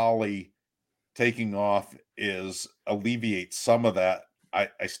Prince Colley taking off is alleviates some of that. I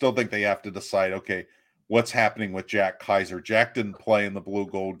still think they have to decide, okay, what's happening with Jack Kaiser? Jack didn't play in the blue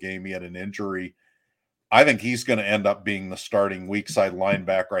gold game. He had an injury. I think he's going to end up being the starting weak side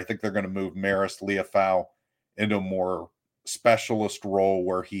linebacker. I think they're going to move Maris Leafau into a more specialist role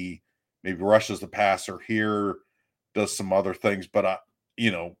where he maybe rushes the passer here, does some other things. But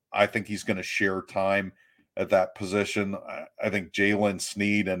I think he's going to share time at that position. I think Jalen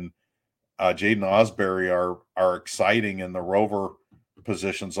Sneed and Jaden Osbury are exciting in the rover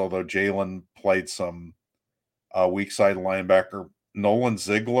positions, although Jalen played some weak side linebacker. Nolan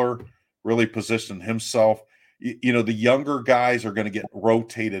Ziegler really positioned himself. The younger guys are going to get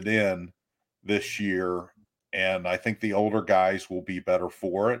rotated in this year, and I think the older guys will be better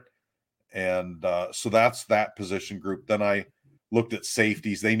for it. And so that's that position group. Then I looked at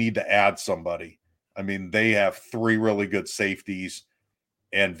safeties. They need to add somebody. I mean, they have 3 really good safeties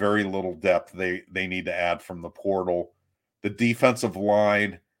and very little depth they need to add from the portal. The defensive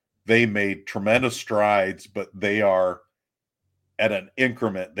line, they made tremendous strides, but they are at an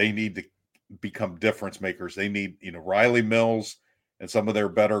increment. They need to become difference makers. They need, Riley Mills and some of their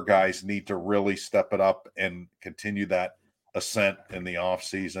better guys need to really step it up and continue that ascent in the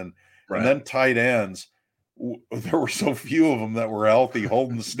offseason. Right. And then tight ends, there were so few of them that were healthy.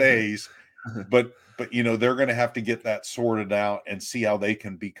 Holden stays, but they're going to have to get that sorted out and see how they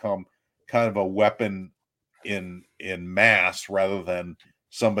can become kind of a weapon in mass rather than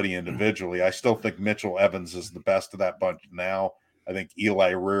somebody individually. I still think Mitchell Evans is the best of that bunch now. I think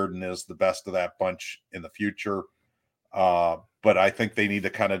Eli Reardon is the best of that bunch in the future. But I think they need to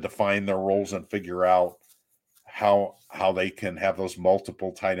kind of define their roles and figure out how they can have those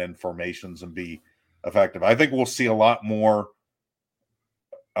multiple tight end formations and be effective. I think we'll see a lot more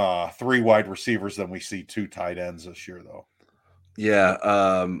 3 wide receivers than we see 2 tight ends this year, though. Yeah.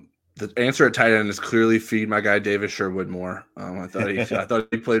 The answer at tight end is clearly feed my guy Davis Sherwood more. I thought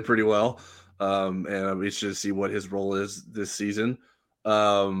he played pretty well. And we should see what his role is this season.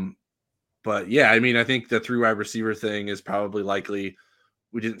 But yeah, I mean, I think the 3 wide receiver thing is probably likely.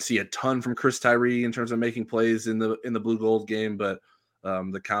 We didn't see a ton from Chris Tyree in terms of making plays in the blue gold game, but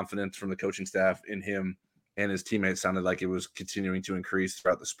the confidence from the coaching staff in him and his teammates sounded like it was continuing to increase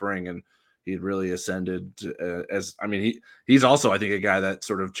throughout the spring, and he had really ascended he's also, I think, a guy that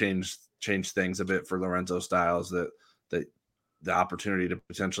sort of changed things a bit for Lorenzo Styles, that the opportunity to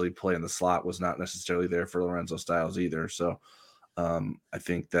potentially play in the slot was not necessarily there for Lorenzo Styles either. So I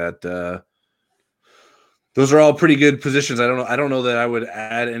think that those are all pretty good positions. I don't know that I would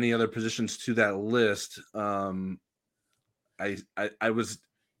add any other positions to that list. I was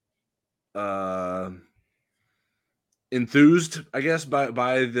enthused, I guess, by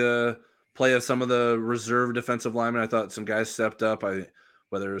the play of some of the reserve defensive linemen. I thought some guys stepped up.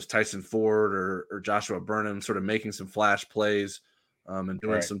 Whether it was Tyson Ford or Joshua Burnham, sort of making some flash plays and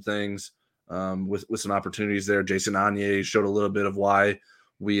doing some things with some opportunities there. Jason Anye showed a little bit of why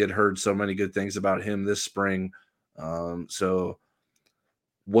we had heard so many good things about him this spring. So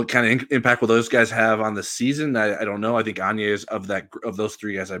what kind of impact will those guys have on the season? I don't know. I think Anye is of those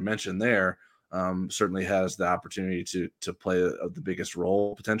 3 guys I mentioned there. Certainly has the opportunity to play the biggest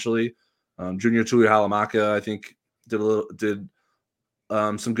role potentially. Junior Tui Halamaka, I think, did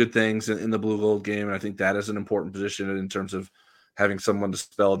some good things in the blue gold game, and I think that is an important position in terms of having someone to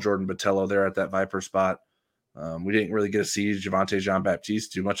spell Jordan Botello there at that Viper spot. We didn't really get to see Javonte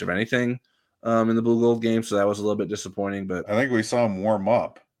Jean-Baptiste do much of anything in the blue gold game, so that was a little bit disappointing. But I think we saw him warm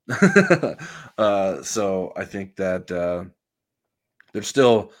up. So I think that there's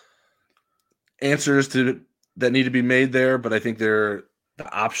still answers that need to be made there, but I think the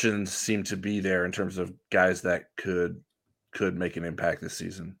options seem to be there in terms of guys that could could make an impact this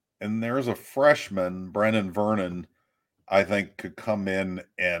season. And there's a freshman, Brennan Vernon, I think could come in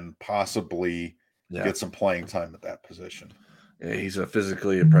and possibly get some playing time at that position. Yeah, he's a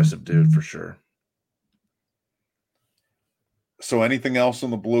physically impressive dude for sure. So anything else in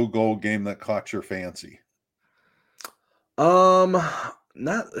the blue gold game that caught your fancy?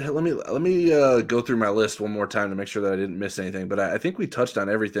 Not let me go through my list one more time to make sure that I didn't miss anything, but I think we touched on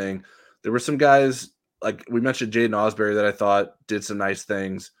everything. There were some guys, like we mentioned Jaden Osbury, that I thought did some nice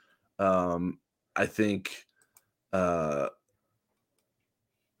things. I think I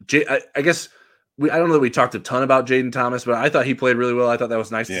guess I don't know that we talked a ton about Jaden Thomas, but I thought he played really well. I thought that was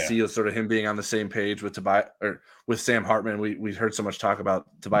nice to see, sort of him being on the same page with Tobias or with Sam Hartman. We heard so much talk about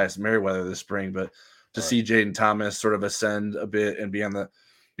Tobias Merriweather this spring, but to see Jaden Thomas sort of ascend a bit and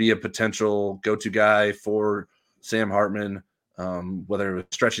be a potential go-to guy for Sam Hartman, whether it was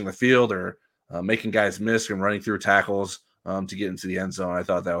stretching the field or making guys miss and running through tackles to get into the end zone. I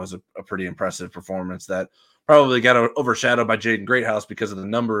thought that was a pretty impressive performance that probably got overshadowed by Jaden Greathouse because of the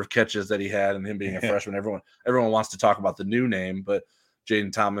number of catches that he had and him being a freshman. Everyone wants to talk about the new name, but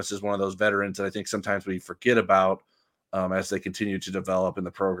Jaden Thomas is one of those veterans that I think sometimes we forget about as they continue to develop in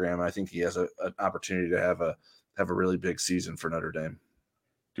the program. I think he has an opportunity to have a really big season for Notre Dame.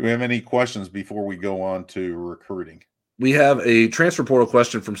 Do we have any questions before we go on to recruiting? We have a transfer portal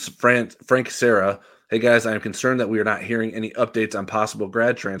question from Frank Serra. Hey guys, I am concerned that we are not hearing any updates on possible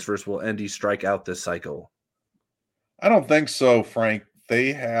grad transfers. Will ND strike out this cycle? I don't think so, Frank.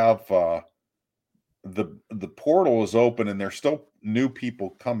 They have the portal is open and there's still new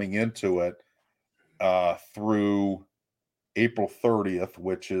people coming into it through April 30th,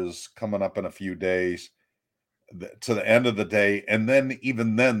 which is coming up in a few days, to the end of the day. And then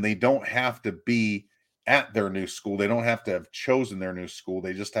even then, they don't have to be at their new school. They don't have to have chosen their new school.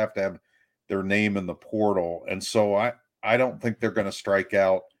 They just have to have their name in the portal. And so I don't think they're going to strike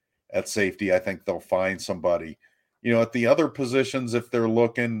out at safety. I think they'll find somebody. At the other positions, if they're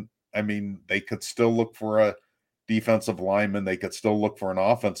looking, I mean, they could still look for a defensive lineman. They could still look for an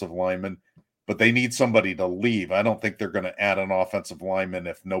offensive lineman, but they need somebody to leave. I don't think they're going to add an offensive lineman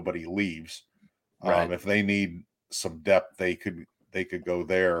if nobody leaves. Right. If they need some depth, they could go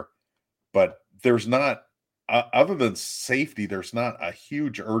there. But there's not, other than safety, there's not a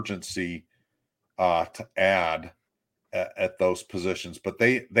huge urgency to add at those positions. But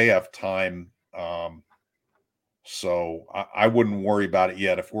they have time. So I wouldn't worry about it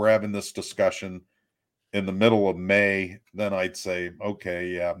yet. If we're having this discussion in the middle of May, then I'd say, okay,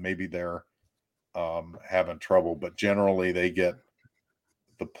 yeah, maybe they're having trouble. But generally, they get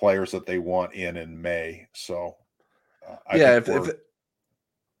the players that they want in May. So I think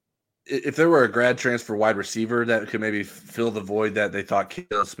if there were a grad transfer wide receiver that could maybe fill the void that they thought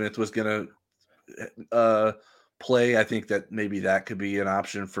Caleb Smith was going to play, I think that maybe that could be an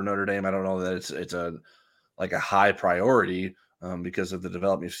option for Notre Dame. I don't know that it's a high priority because of the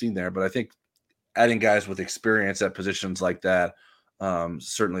development you've seen there, but I think adding guys with experience at positions like that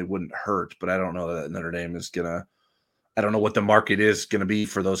certainly wouldn't hurt. But I don't know that Notre Dame is gonna. I don't know what the market is going to be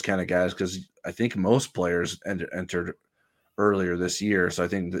for those kind of guys because I think most players entered earlier this year, so I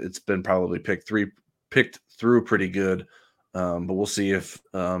think it's been probably picked through pretty good. But we'll see if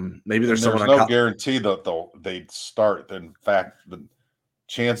maybe there's someone. No guarantee that they'd start. In fact, the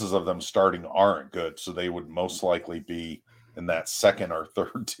chances of them starting aren't good, so they would most likely be in that second or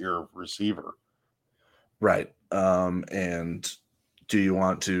third tier receiver. Right. And do you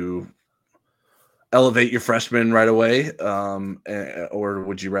want to elevate your freshman right away, or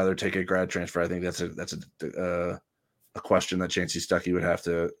would you rather take a grad transfer? I think that's a question that Chancey Stuckey would have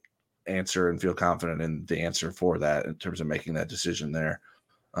to answer and feel confident in the answer for that in terms of making that decision there.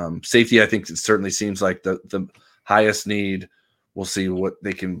 Safety, I think it certainly seems like the highest need. We'll see what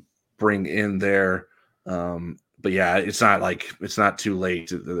they can bring in there. But yeah, it's not too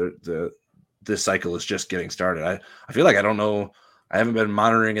late. This cycle is just getting started. I feel like I don't know. I haven't been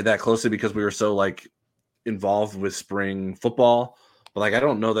monitoring it that closely because we were so involved with spring football. But I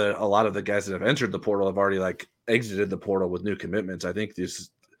don't know that a lot of the guys that have entered the portal have already exited the portal with new commitments. I think this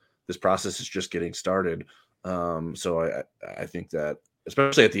process is just getting started. So I think that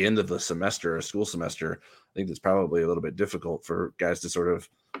especially at the end of the semester, a school semester, I think it's probably a little bit difficult for guys to sort of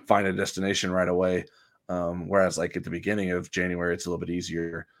find a destination right away. Whereas at the beginning of January, it's a little bit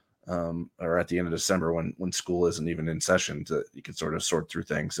easier. Or at the end of December when school isn't even in session, you can sort of sort through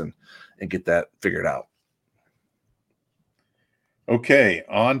things and get that figured out. Okay,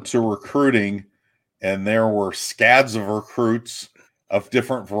 on to recruiting. And there were scads of recruits of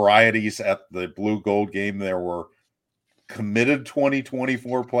different varieties at the Blue Gold game. There were committed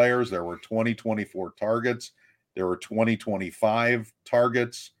 2024 players. There were 2024 targets. There were 2025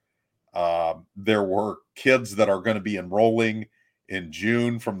 targets. There were kids that are going to be enrolling in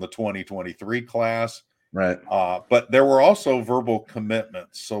June from the 2023 class. Right. But there were also verbal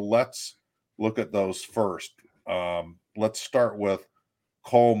commitments. So let's look at those first. Let's start with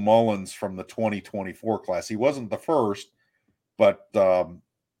Cole Mullins from the 2024 class. He wasn't the first, but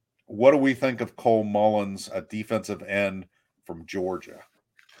what do we think of Cole Mullins, a defensive end from Georgia?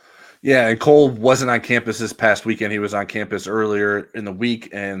 Yeah, and Cole wasn't on campus this past weekend. He was on campus earlier in the week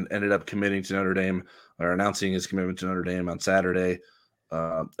and ended up committing to Notre Dame, or announcing his commitment to Notre Dame on Saturday.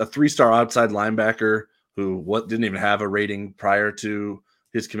 A 3-star outside linebacker who didn't even have a rating prior to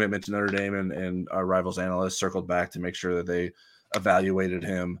his commitment to Notre Dame, and our Rivals analysts circled back to make sure that they evaluated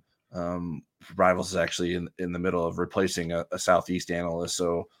him. Rivals is actually in the middle of replacing a Southeast analyst,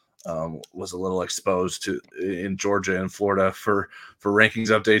 so was a little exposed to in Georgia and Florida for rankings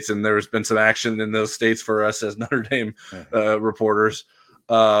updates, and there's been some action in those states for us as Notre Dame reporters.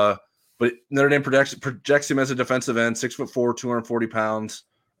 But Notre Dame projects him as a defensive end, 6'4", 240 pounds,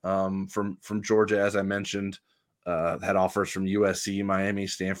 from Georgia, as I mentioned. Had offers from USC, Miami,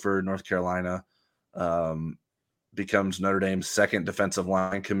 Stanford, North Carolina. Becomes Notre Dame's second defensive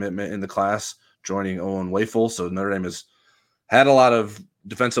line commitment in the class, joining Owen Wafel. So Notre Dame has had a lot of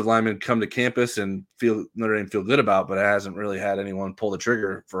defensive linemen come to campus and Notre Dame feel good about, but it hasn't really had anyone pull the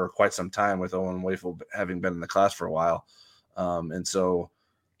trigger for quite some time, with Owen Wafel having been in the class for a while. And so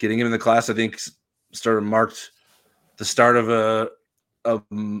getting him in the class, I think, marked the start of a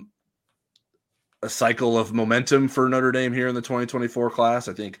cycle of momentum for Notre Dame here in the 2024 class.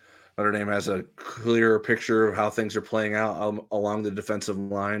 I think Notre Dame has a clearer picture of how things are playing out along the defensive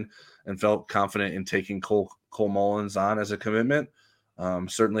line, and felt confident in taking Cole Mullins on as a commitment.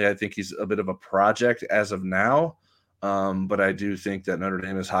 Certainly, I think he's a bit of a project as of now, but I do think that Notre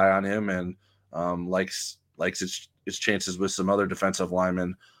Dame is high on him and likes its chances with some other defensive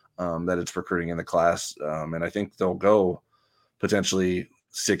linemen that it's recruiting in the class. And I think they'll go potentially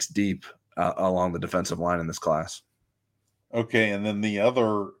 6 deep along the defensive line in this class. Okay, and then the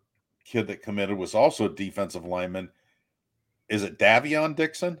other kid that committed was also a defensive lineman. Is it Davion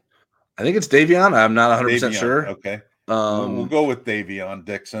Dixon? I think it's Davion. I'm not 100% sure. Okay. We'll go with Davion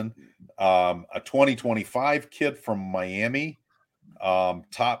Dixon, a 2025 kid from Miami,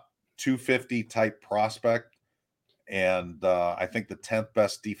 top 250 type prospect, and I think the 10th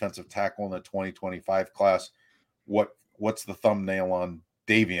best defensive tackle in the 2025 class. What's the thumbnail on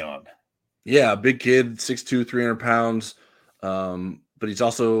Davion? Yeah, big kid, 6'2", 300 pounds, but he's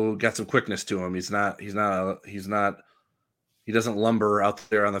also got some quickness to him. He doesn't lumber out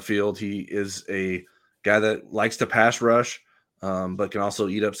there on the field. He is a guy that likes to pass rush, but can also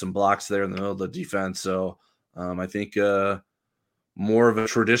eat up some blocks there in the middle of the defense. So I think more of a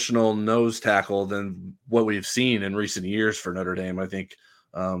traditional nose tackle than what we've seen in recent years for Notre Dame. I think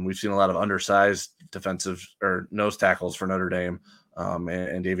we've seen a lot of undersized defensive or nose tackles for Notre Dame,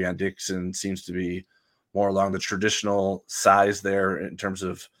 and Davion Dixon seems to be more along the traditional size there in terms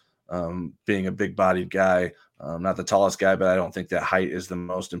of being a big-bodied guy. Not the tallest guy, but I don't think that height is the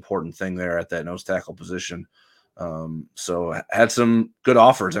most important thing there at that nose tackle position. So had some good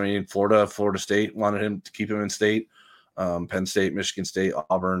offers. I mean, Florida State wanted him to keep him in state. Penn State, Michigan State,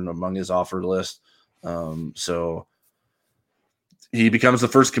 Auburn among his offer list. So he becomes the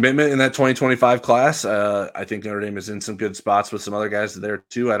first commitment in that 2025 class. I think Notre Dame is in some good spots with some other guys there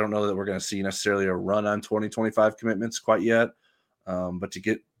too. I don't know that we're going to see necessarily a run on 2025 commitments quite yet. But to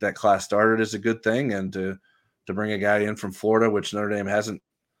get that class started is a good thing, and to bring a guy in from Florida, which Notre Dame hasn't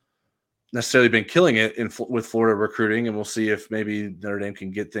necessarily been killing it with Florida recruiting, and we'll see if maybe Notre Dame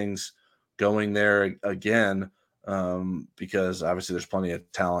can get things going there again, because obviously there's plenty of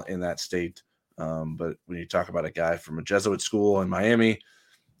talent in that state. But when you talk about a guy from a Jesuit school in Miami,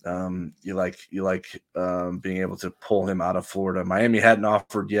 you like being able to pull him out of Florida. Miami hadn't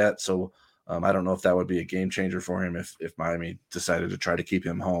offered yet, so I don't know if that would be a game changer for him if Miami decided to try to keep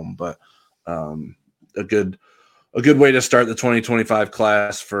him home. But a good way to start the 2025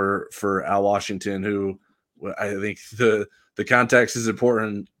 class for Al Washington, who I think the context is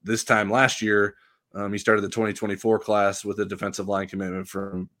important. This time last year, he started the 2024 class with a defensive line commitment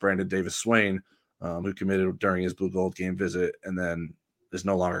from Brandon Davis-Swain, who committed during his Blue Gold game visit, and then is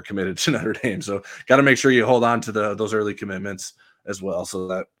no longer committed to Notre Dame. So got to make sure you hold on to those early commitments as well. So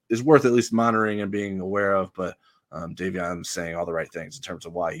that is worth at least monitoring and being aware of. But Davion is saying all the right things in terms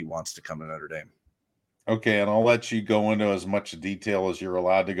of why he wants to come to Notre Dame. Okay, and I'll let you go into as much detail as you're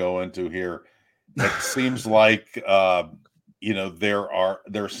allowed to go into here. It seems like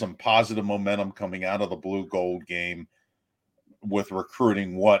there's some positive momentum coming out of the Blue Gold game with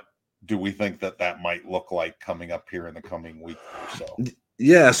recruiting. What do we think that might look like coming up here in the coming week or so?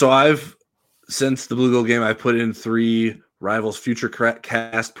 Yeah, so since the Blue Gold game, I've put in 3 Rivals future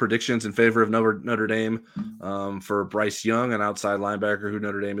cast predictions in favor of Notre Dame for Bryce Young, an outside linebacker who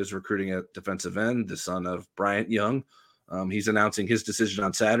Notre Dame is recruiting at defensive end, the son of Bryant Young. He's announcing his decision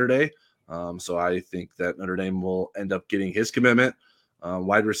on Saturday. So I think that Notre Dame will end up getting his commitment.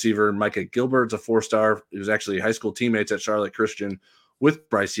 Wide receiver Micah Gilbert's a 4-star. He was actually high school teammates at Charlotte Christian with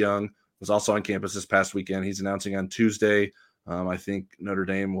Bryce Young. Was also on campus this past weekend. He's announcing on Tuesday. I think Notre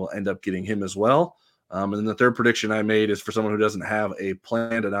Dame will end up getting him as well. And then the third prediction I made is for someone who doesn't have a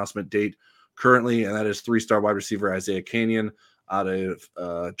planned announcement date currently, and that is 3-star wide receiver Isaiah Canyon out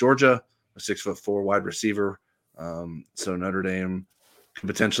of Georgia, a 6'4" wide receiver. So Notre Dame could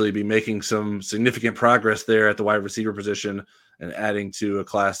potentially be making some significant progress there at the wide receiver position and adding to a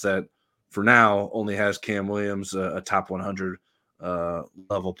class that for now only has Cam Williams, a top 100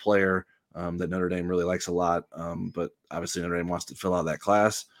 level player that Notre Dame really likes a lot. But obviously Notre Dame wants to fill out that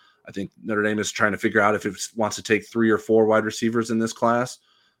class. I think Notre Dame is trying to figure out if it wants to take 3 or 4 wide receivers in this class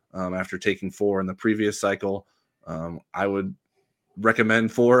after taking 4 in the previous cycle. I would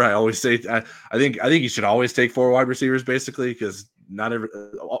recommend 4. I always say I think you should always take 4 wide receivers basically, because not every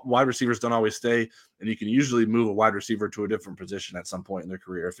wide receivers don't always stay, and you can usually move a wide receiver to a different position at some point in their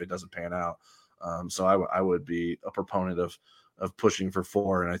career if it doesn't pan out. So I would be a proponent of pushing for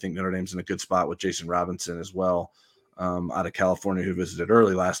 4, and I think Notre Dame's in a good spot with Jason Robinson as well, out of California, who visited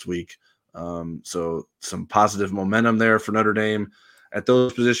early last week. So some positive momentum there for Notre Dame at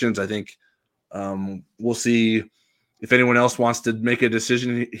those positions. I think we'll see if anyone else wants to make a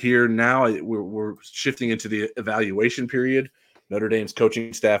decision here now. We're shifting into the evaluation period. Notre Dame's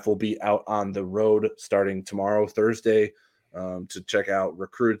coaching staff will be out on the road starting tomorrow, Thursday, to check out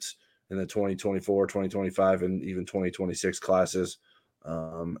recruits in the 2024, 2025, and even 2026 classes,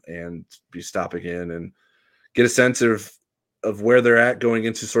 and be stopping in and get a sense of where they're at going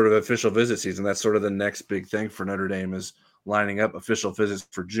into sort of official visit season. That's sort of the next big thing for Notre Dame, is lining up official visits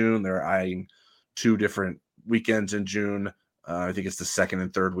for June. They're eyeing 2 different weekends in June. I think it's the 2nd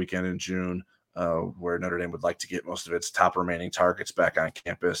and 3rd weekend in June, where Notre Dame would like to get most of its top remaining targets back on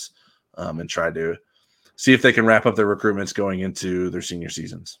campus, and try to see if they can wrap up their recruitments going into their senior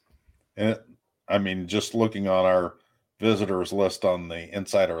seasons. And I mean, just looking on our visitors list on the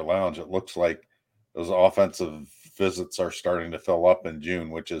Insider Lounge, it looks like those offensive visits are starting to fill up in June,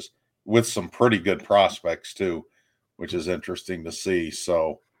 which is with some pretty good prospects too, which is interesting to see.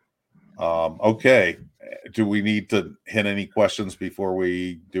 So, okay. Do we need to hit any questions before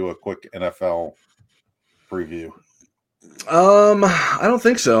we do a quick NFL preview? I don't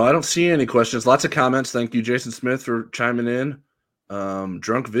think so. I don't see any questions. Lots of comments. Thank you, Jason Smith, for chiming in.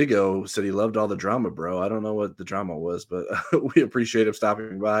 Drunk Vigo said he loved all the drama, bro. I don't know what the drama was, but we appreciate him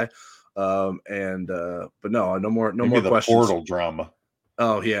stopping by. But no more the questions. Portal drama.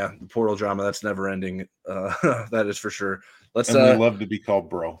 Oh yeah, the portal drama. That's never ending. That is for sure. We love to be called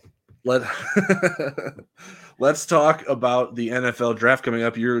bro. Let's talk about the NFL draft coming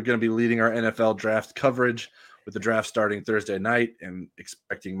up. You're going to be leading our NFL draft coverage, with the draft starting Thursday night, and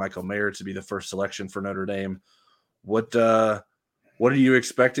expecting Michael Mayer to be the first selection for Notre Dame. What are you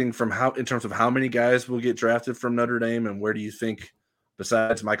expecting in terms of how many guys will get drafted from Notre Dame, and where do you think,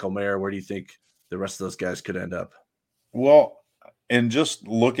 besides Michael Mayer, where do you think the rest of those guys could end up? Well, and just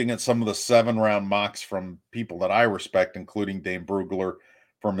looking at some of the 7-round mocks from people that I respect, including Dane Brugler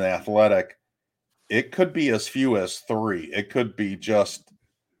from The Athletic, it could be as few as 3. It could be just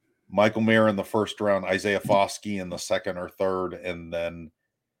Michael Mayer in the first round, Isaiah Foskey in the 2nd or 3rd, and then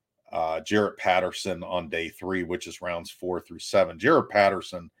Jarrett Patterson on day 3, which is rounds 4 through 7. Jarrett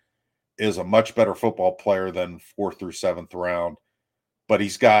Patterson is a much better football player than 4th through 7th round, but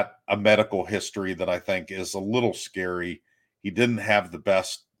he's got a medical history that I think is a little scary. He didn't have the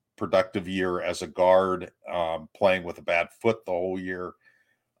best productive year as a guard, playing with a bad foot the whole year,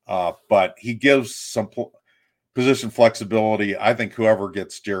 but he gives some position flexibility. I think whoever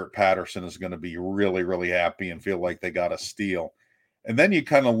gets Jarrett Patterson is going to be really, really happy and feel like they got a steal. And then you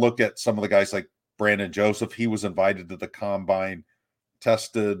kind of look at some of the guys like Brandon Joseph. He was invited to the combine,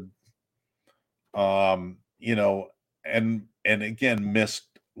 tested, and again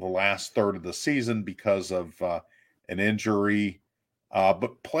missed the last third of the season because of an injury,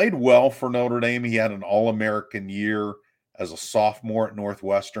 but played well for Notre Dame. He had an All-American year as a sophomore at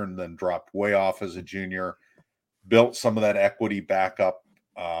Northwestern, then dropped way off as a junior, built some of that equity back up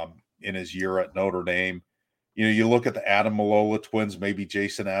in his year at Notre Dame. You look at the Adamalola twins, maybe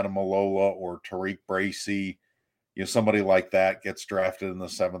Jason Adamalola or Tariq Bracy, somebody like that gets drafted in the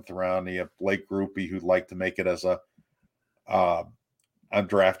 7th round. You have Blake Grupe, who'd like to make it as a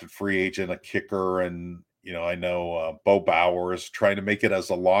undrafted free agent, a kicker, and I know Bo Bauer is trying to make it as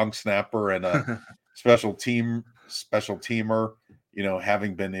a long snapper and a special teamer.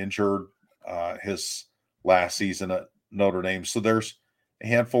 Having been injured his last season at Notre Dame, so there's a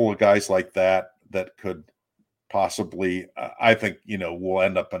handful of guys like that could possibly, I think, will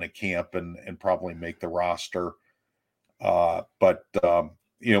end up in a camp and probably make the roster. But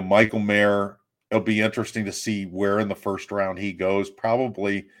Michael Mayer, it'll be interesting to see where in the first round he goes.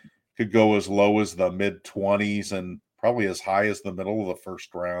 Probably could go as low as the mid-20s and probably as high as the middle of the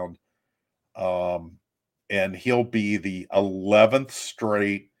first round. And he'll be the 11th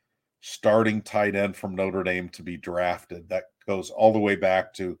straight starting tight end from Notre Dame to be drafted. That goes all the way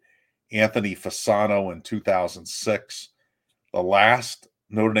back to Anthony Fasano in 2006. The last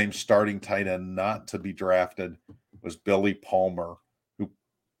Notre Dame starting tight end not to be drafted was Billy Palmer, who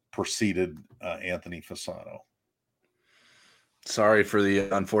preceded Anthony Fasano. Sorry for the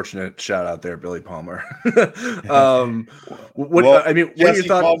unfortunate shout out there, Billy Palmer. Jesse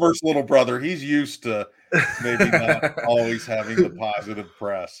Palmer's little brother, he's used to maybe not always having the positive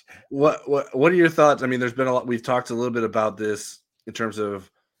press. What are your thoughts? I mean, there's been a lot. We've talked a little bit about this in terms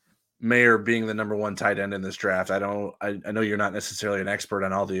of Mayer being the number one tight end in this draft. I know you're not necessarily an expert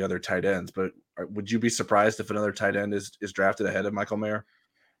on all the other tight ends, but would you be surprised if another tight end is drafted ahead of Michael Mayer?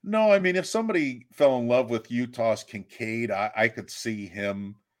 No, I mean, if somebody fell in love with Utah's Kincaid, I could see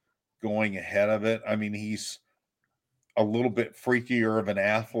him going ahead of it. I mean, he's a little bit freakier of an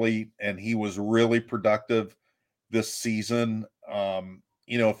athlete, and he was really productive this season.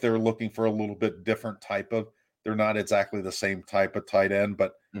 If they're looking for a little bit different type of, they're not exactly the same type of tight end,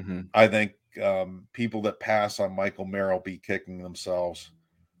 but I think people that pass on Michael Mayer will be kicking themselves.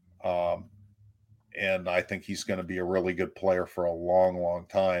 And I think he's going to be a really good player for a long, long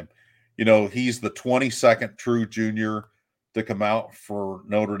time. He's the 22nd true junior to come out for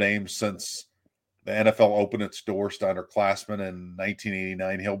Notre Dame since the NFL opened its doors to underclassmen in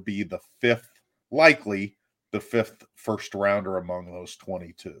 1989. He'll be likely the fifth first rounder among those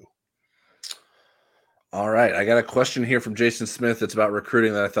 22. All right. I got a question here from Jason Smith. It's about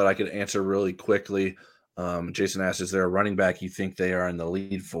recruiting that I thought I could answer really quickly. Jason asks, is there a running back you think they are in the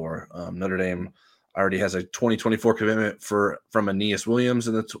lead for? Notre Dame already has a 2024 commitment from Aeneas Williams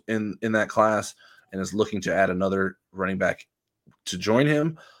in that class and is looking to add another running back to join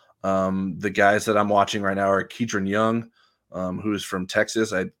him. The guys that I'm watching right now are Keidron Young, who is from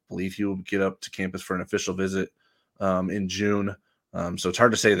Texas. I believe he will get up to campus for an official visit in June. So it's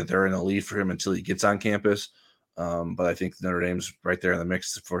hard to say that they're in the lead for him until he gets on campus. But I think Notre Dame's right there in the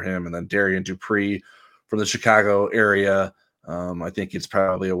mix for him. And then Darian Dupree from the Chicago area. I think it's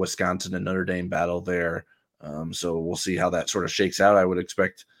probably a Wisconsin and Notre Dame battle there. So we'll see how that sort of shakes out. I would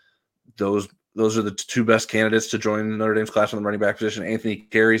expect those are the two best candidates to join Notre Dame's class on the running back position. Anthony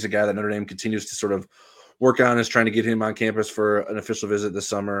Carey's a guy that Notre Dame continues to sort of work on, is trying to get him on campus for an official visit this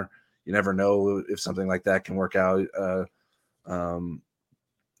summer. You never know if something like that can work out.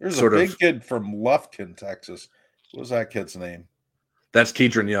 There's a big kid from Lufkin, Texas. What was that kid's name? That's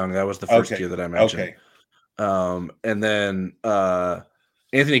Keidron Young. That was the first kid that I mentioned. Okay. And then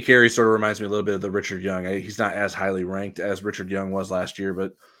Anthony Carey sort of reminds me a little bit of the Richard Young. He's not as highly ranked as Richard Young was last year,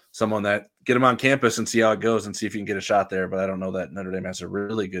 but someone that get him on campus and see how it goes and see if you can get a shot there. But I don't know that Notre Dame has a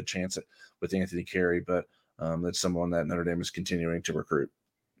really good chance with Anthony Carey, but that's someone that Notre Dame is continuing to recruit.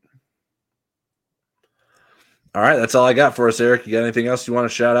 All right, that's all I got for us, Eric. You got anything else you want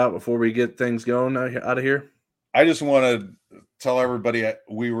to shout out before we get things going out of here? I just want to tell everybody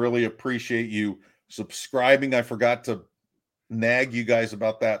we really appreciate you subscribing. I forgot to nag you guys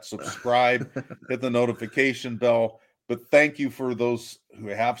about that. Subscribe, hit the notification bell. But thank you for those who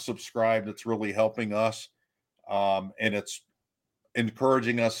have subscribed. It's really helping us, and it's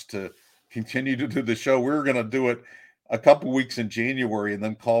encouraging us to continue to do the show. We're going to do it a couple weeks in January and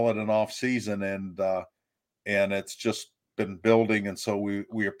then call it an off season, and it's just been building. And so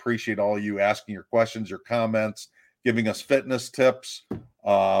we appreciate all you asking your questions, your comments, giving us fitness tips,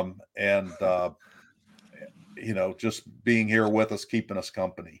 and just being here with us, keeping us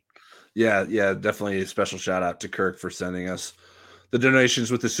company. Yeah, definitely a special shout out to Kirk for sending us the donations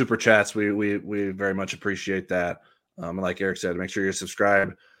with the super chats. We very much appreciate that. Like Eric said, make sure you're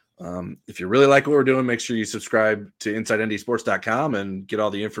subscribed. If you really like what we're doing, make sure you subscribe to InsideNDSports.com and get all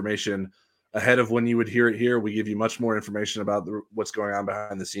the information ahead of when you would hear it here. We give you much more information about what's going on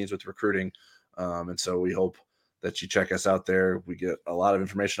behind the scenes with recruiting. And so we hope that you check us out there. We get a lot of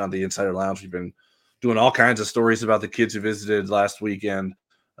information on the Insider Lounge. We've been doing all kinds of stories about the kids who visited last weekend.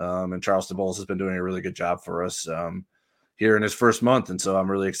 And Charleston Bowles has been doing a really good job for us here in his first month. And so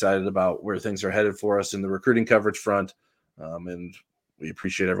I'm really excited about where things are headed for us in the recruiting coverage front. And we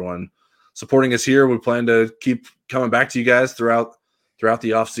appreciate everyone supporting us here. We plan to keep coming back to you guys throughout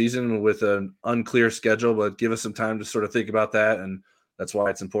the off season with an unclear schedule, but give us some time to sort of think about that. And that's why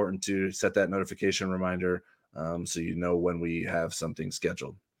it's important to set that notification reminder so you know when we have something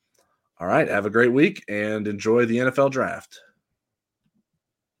scheduled. All right. Have a great week and enjoy the NFL draft.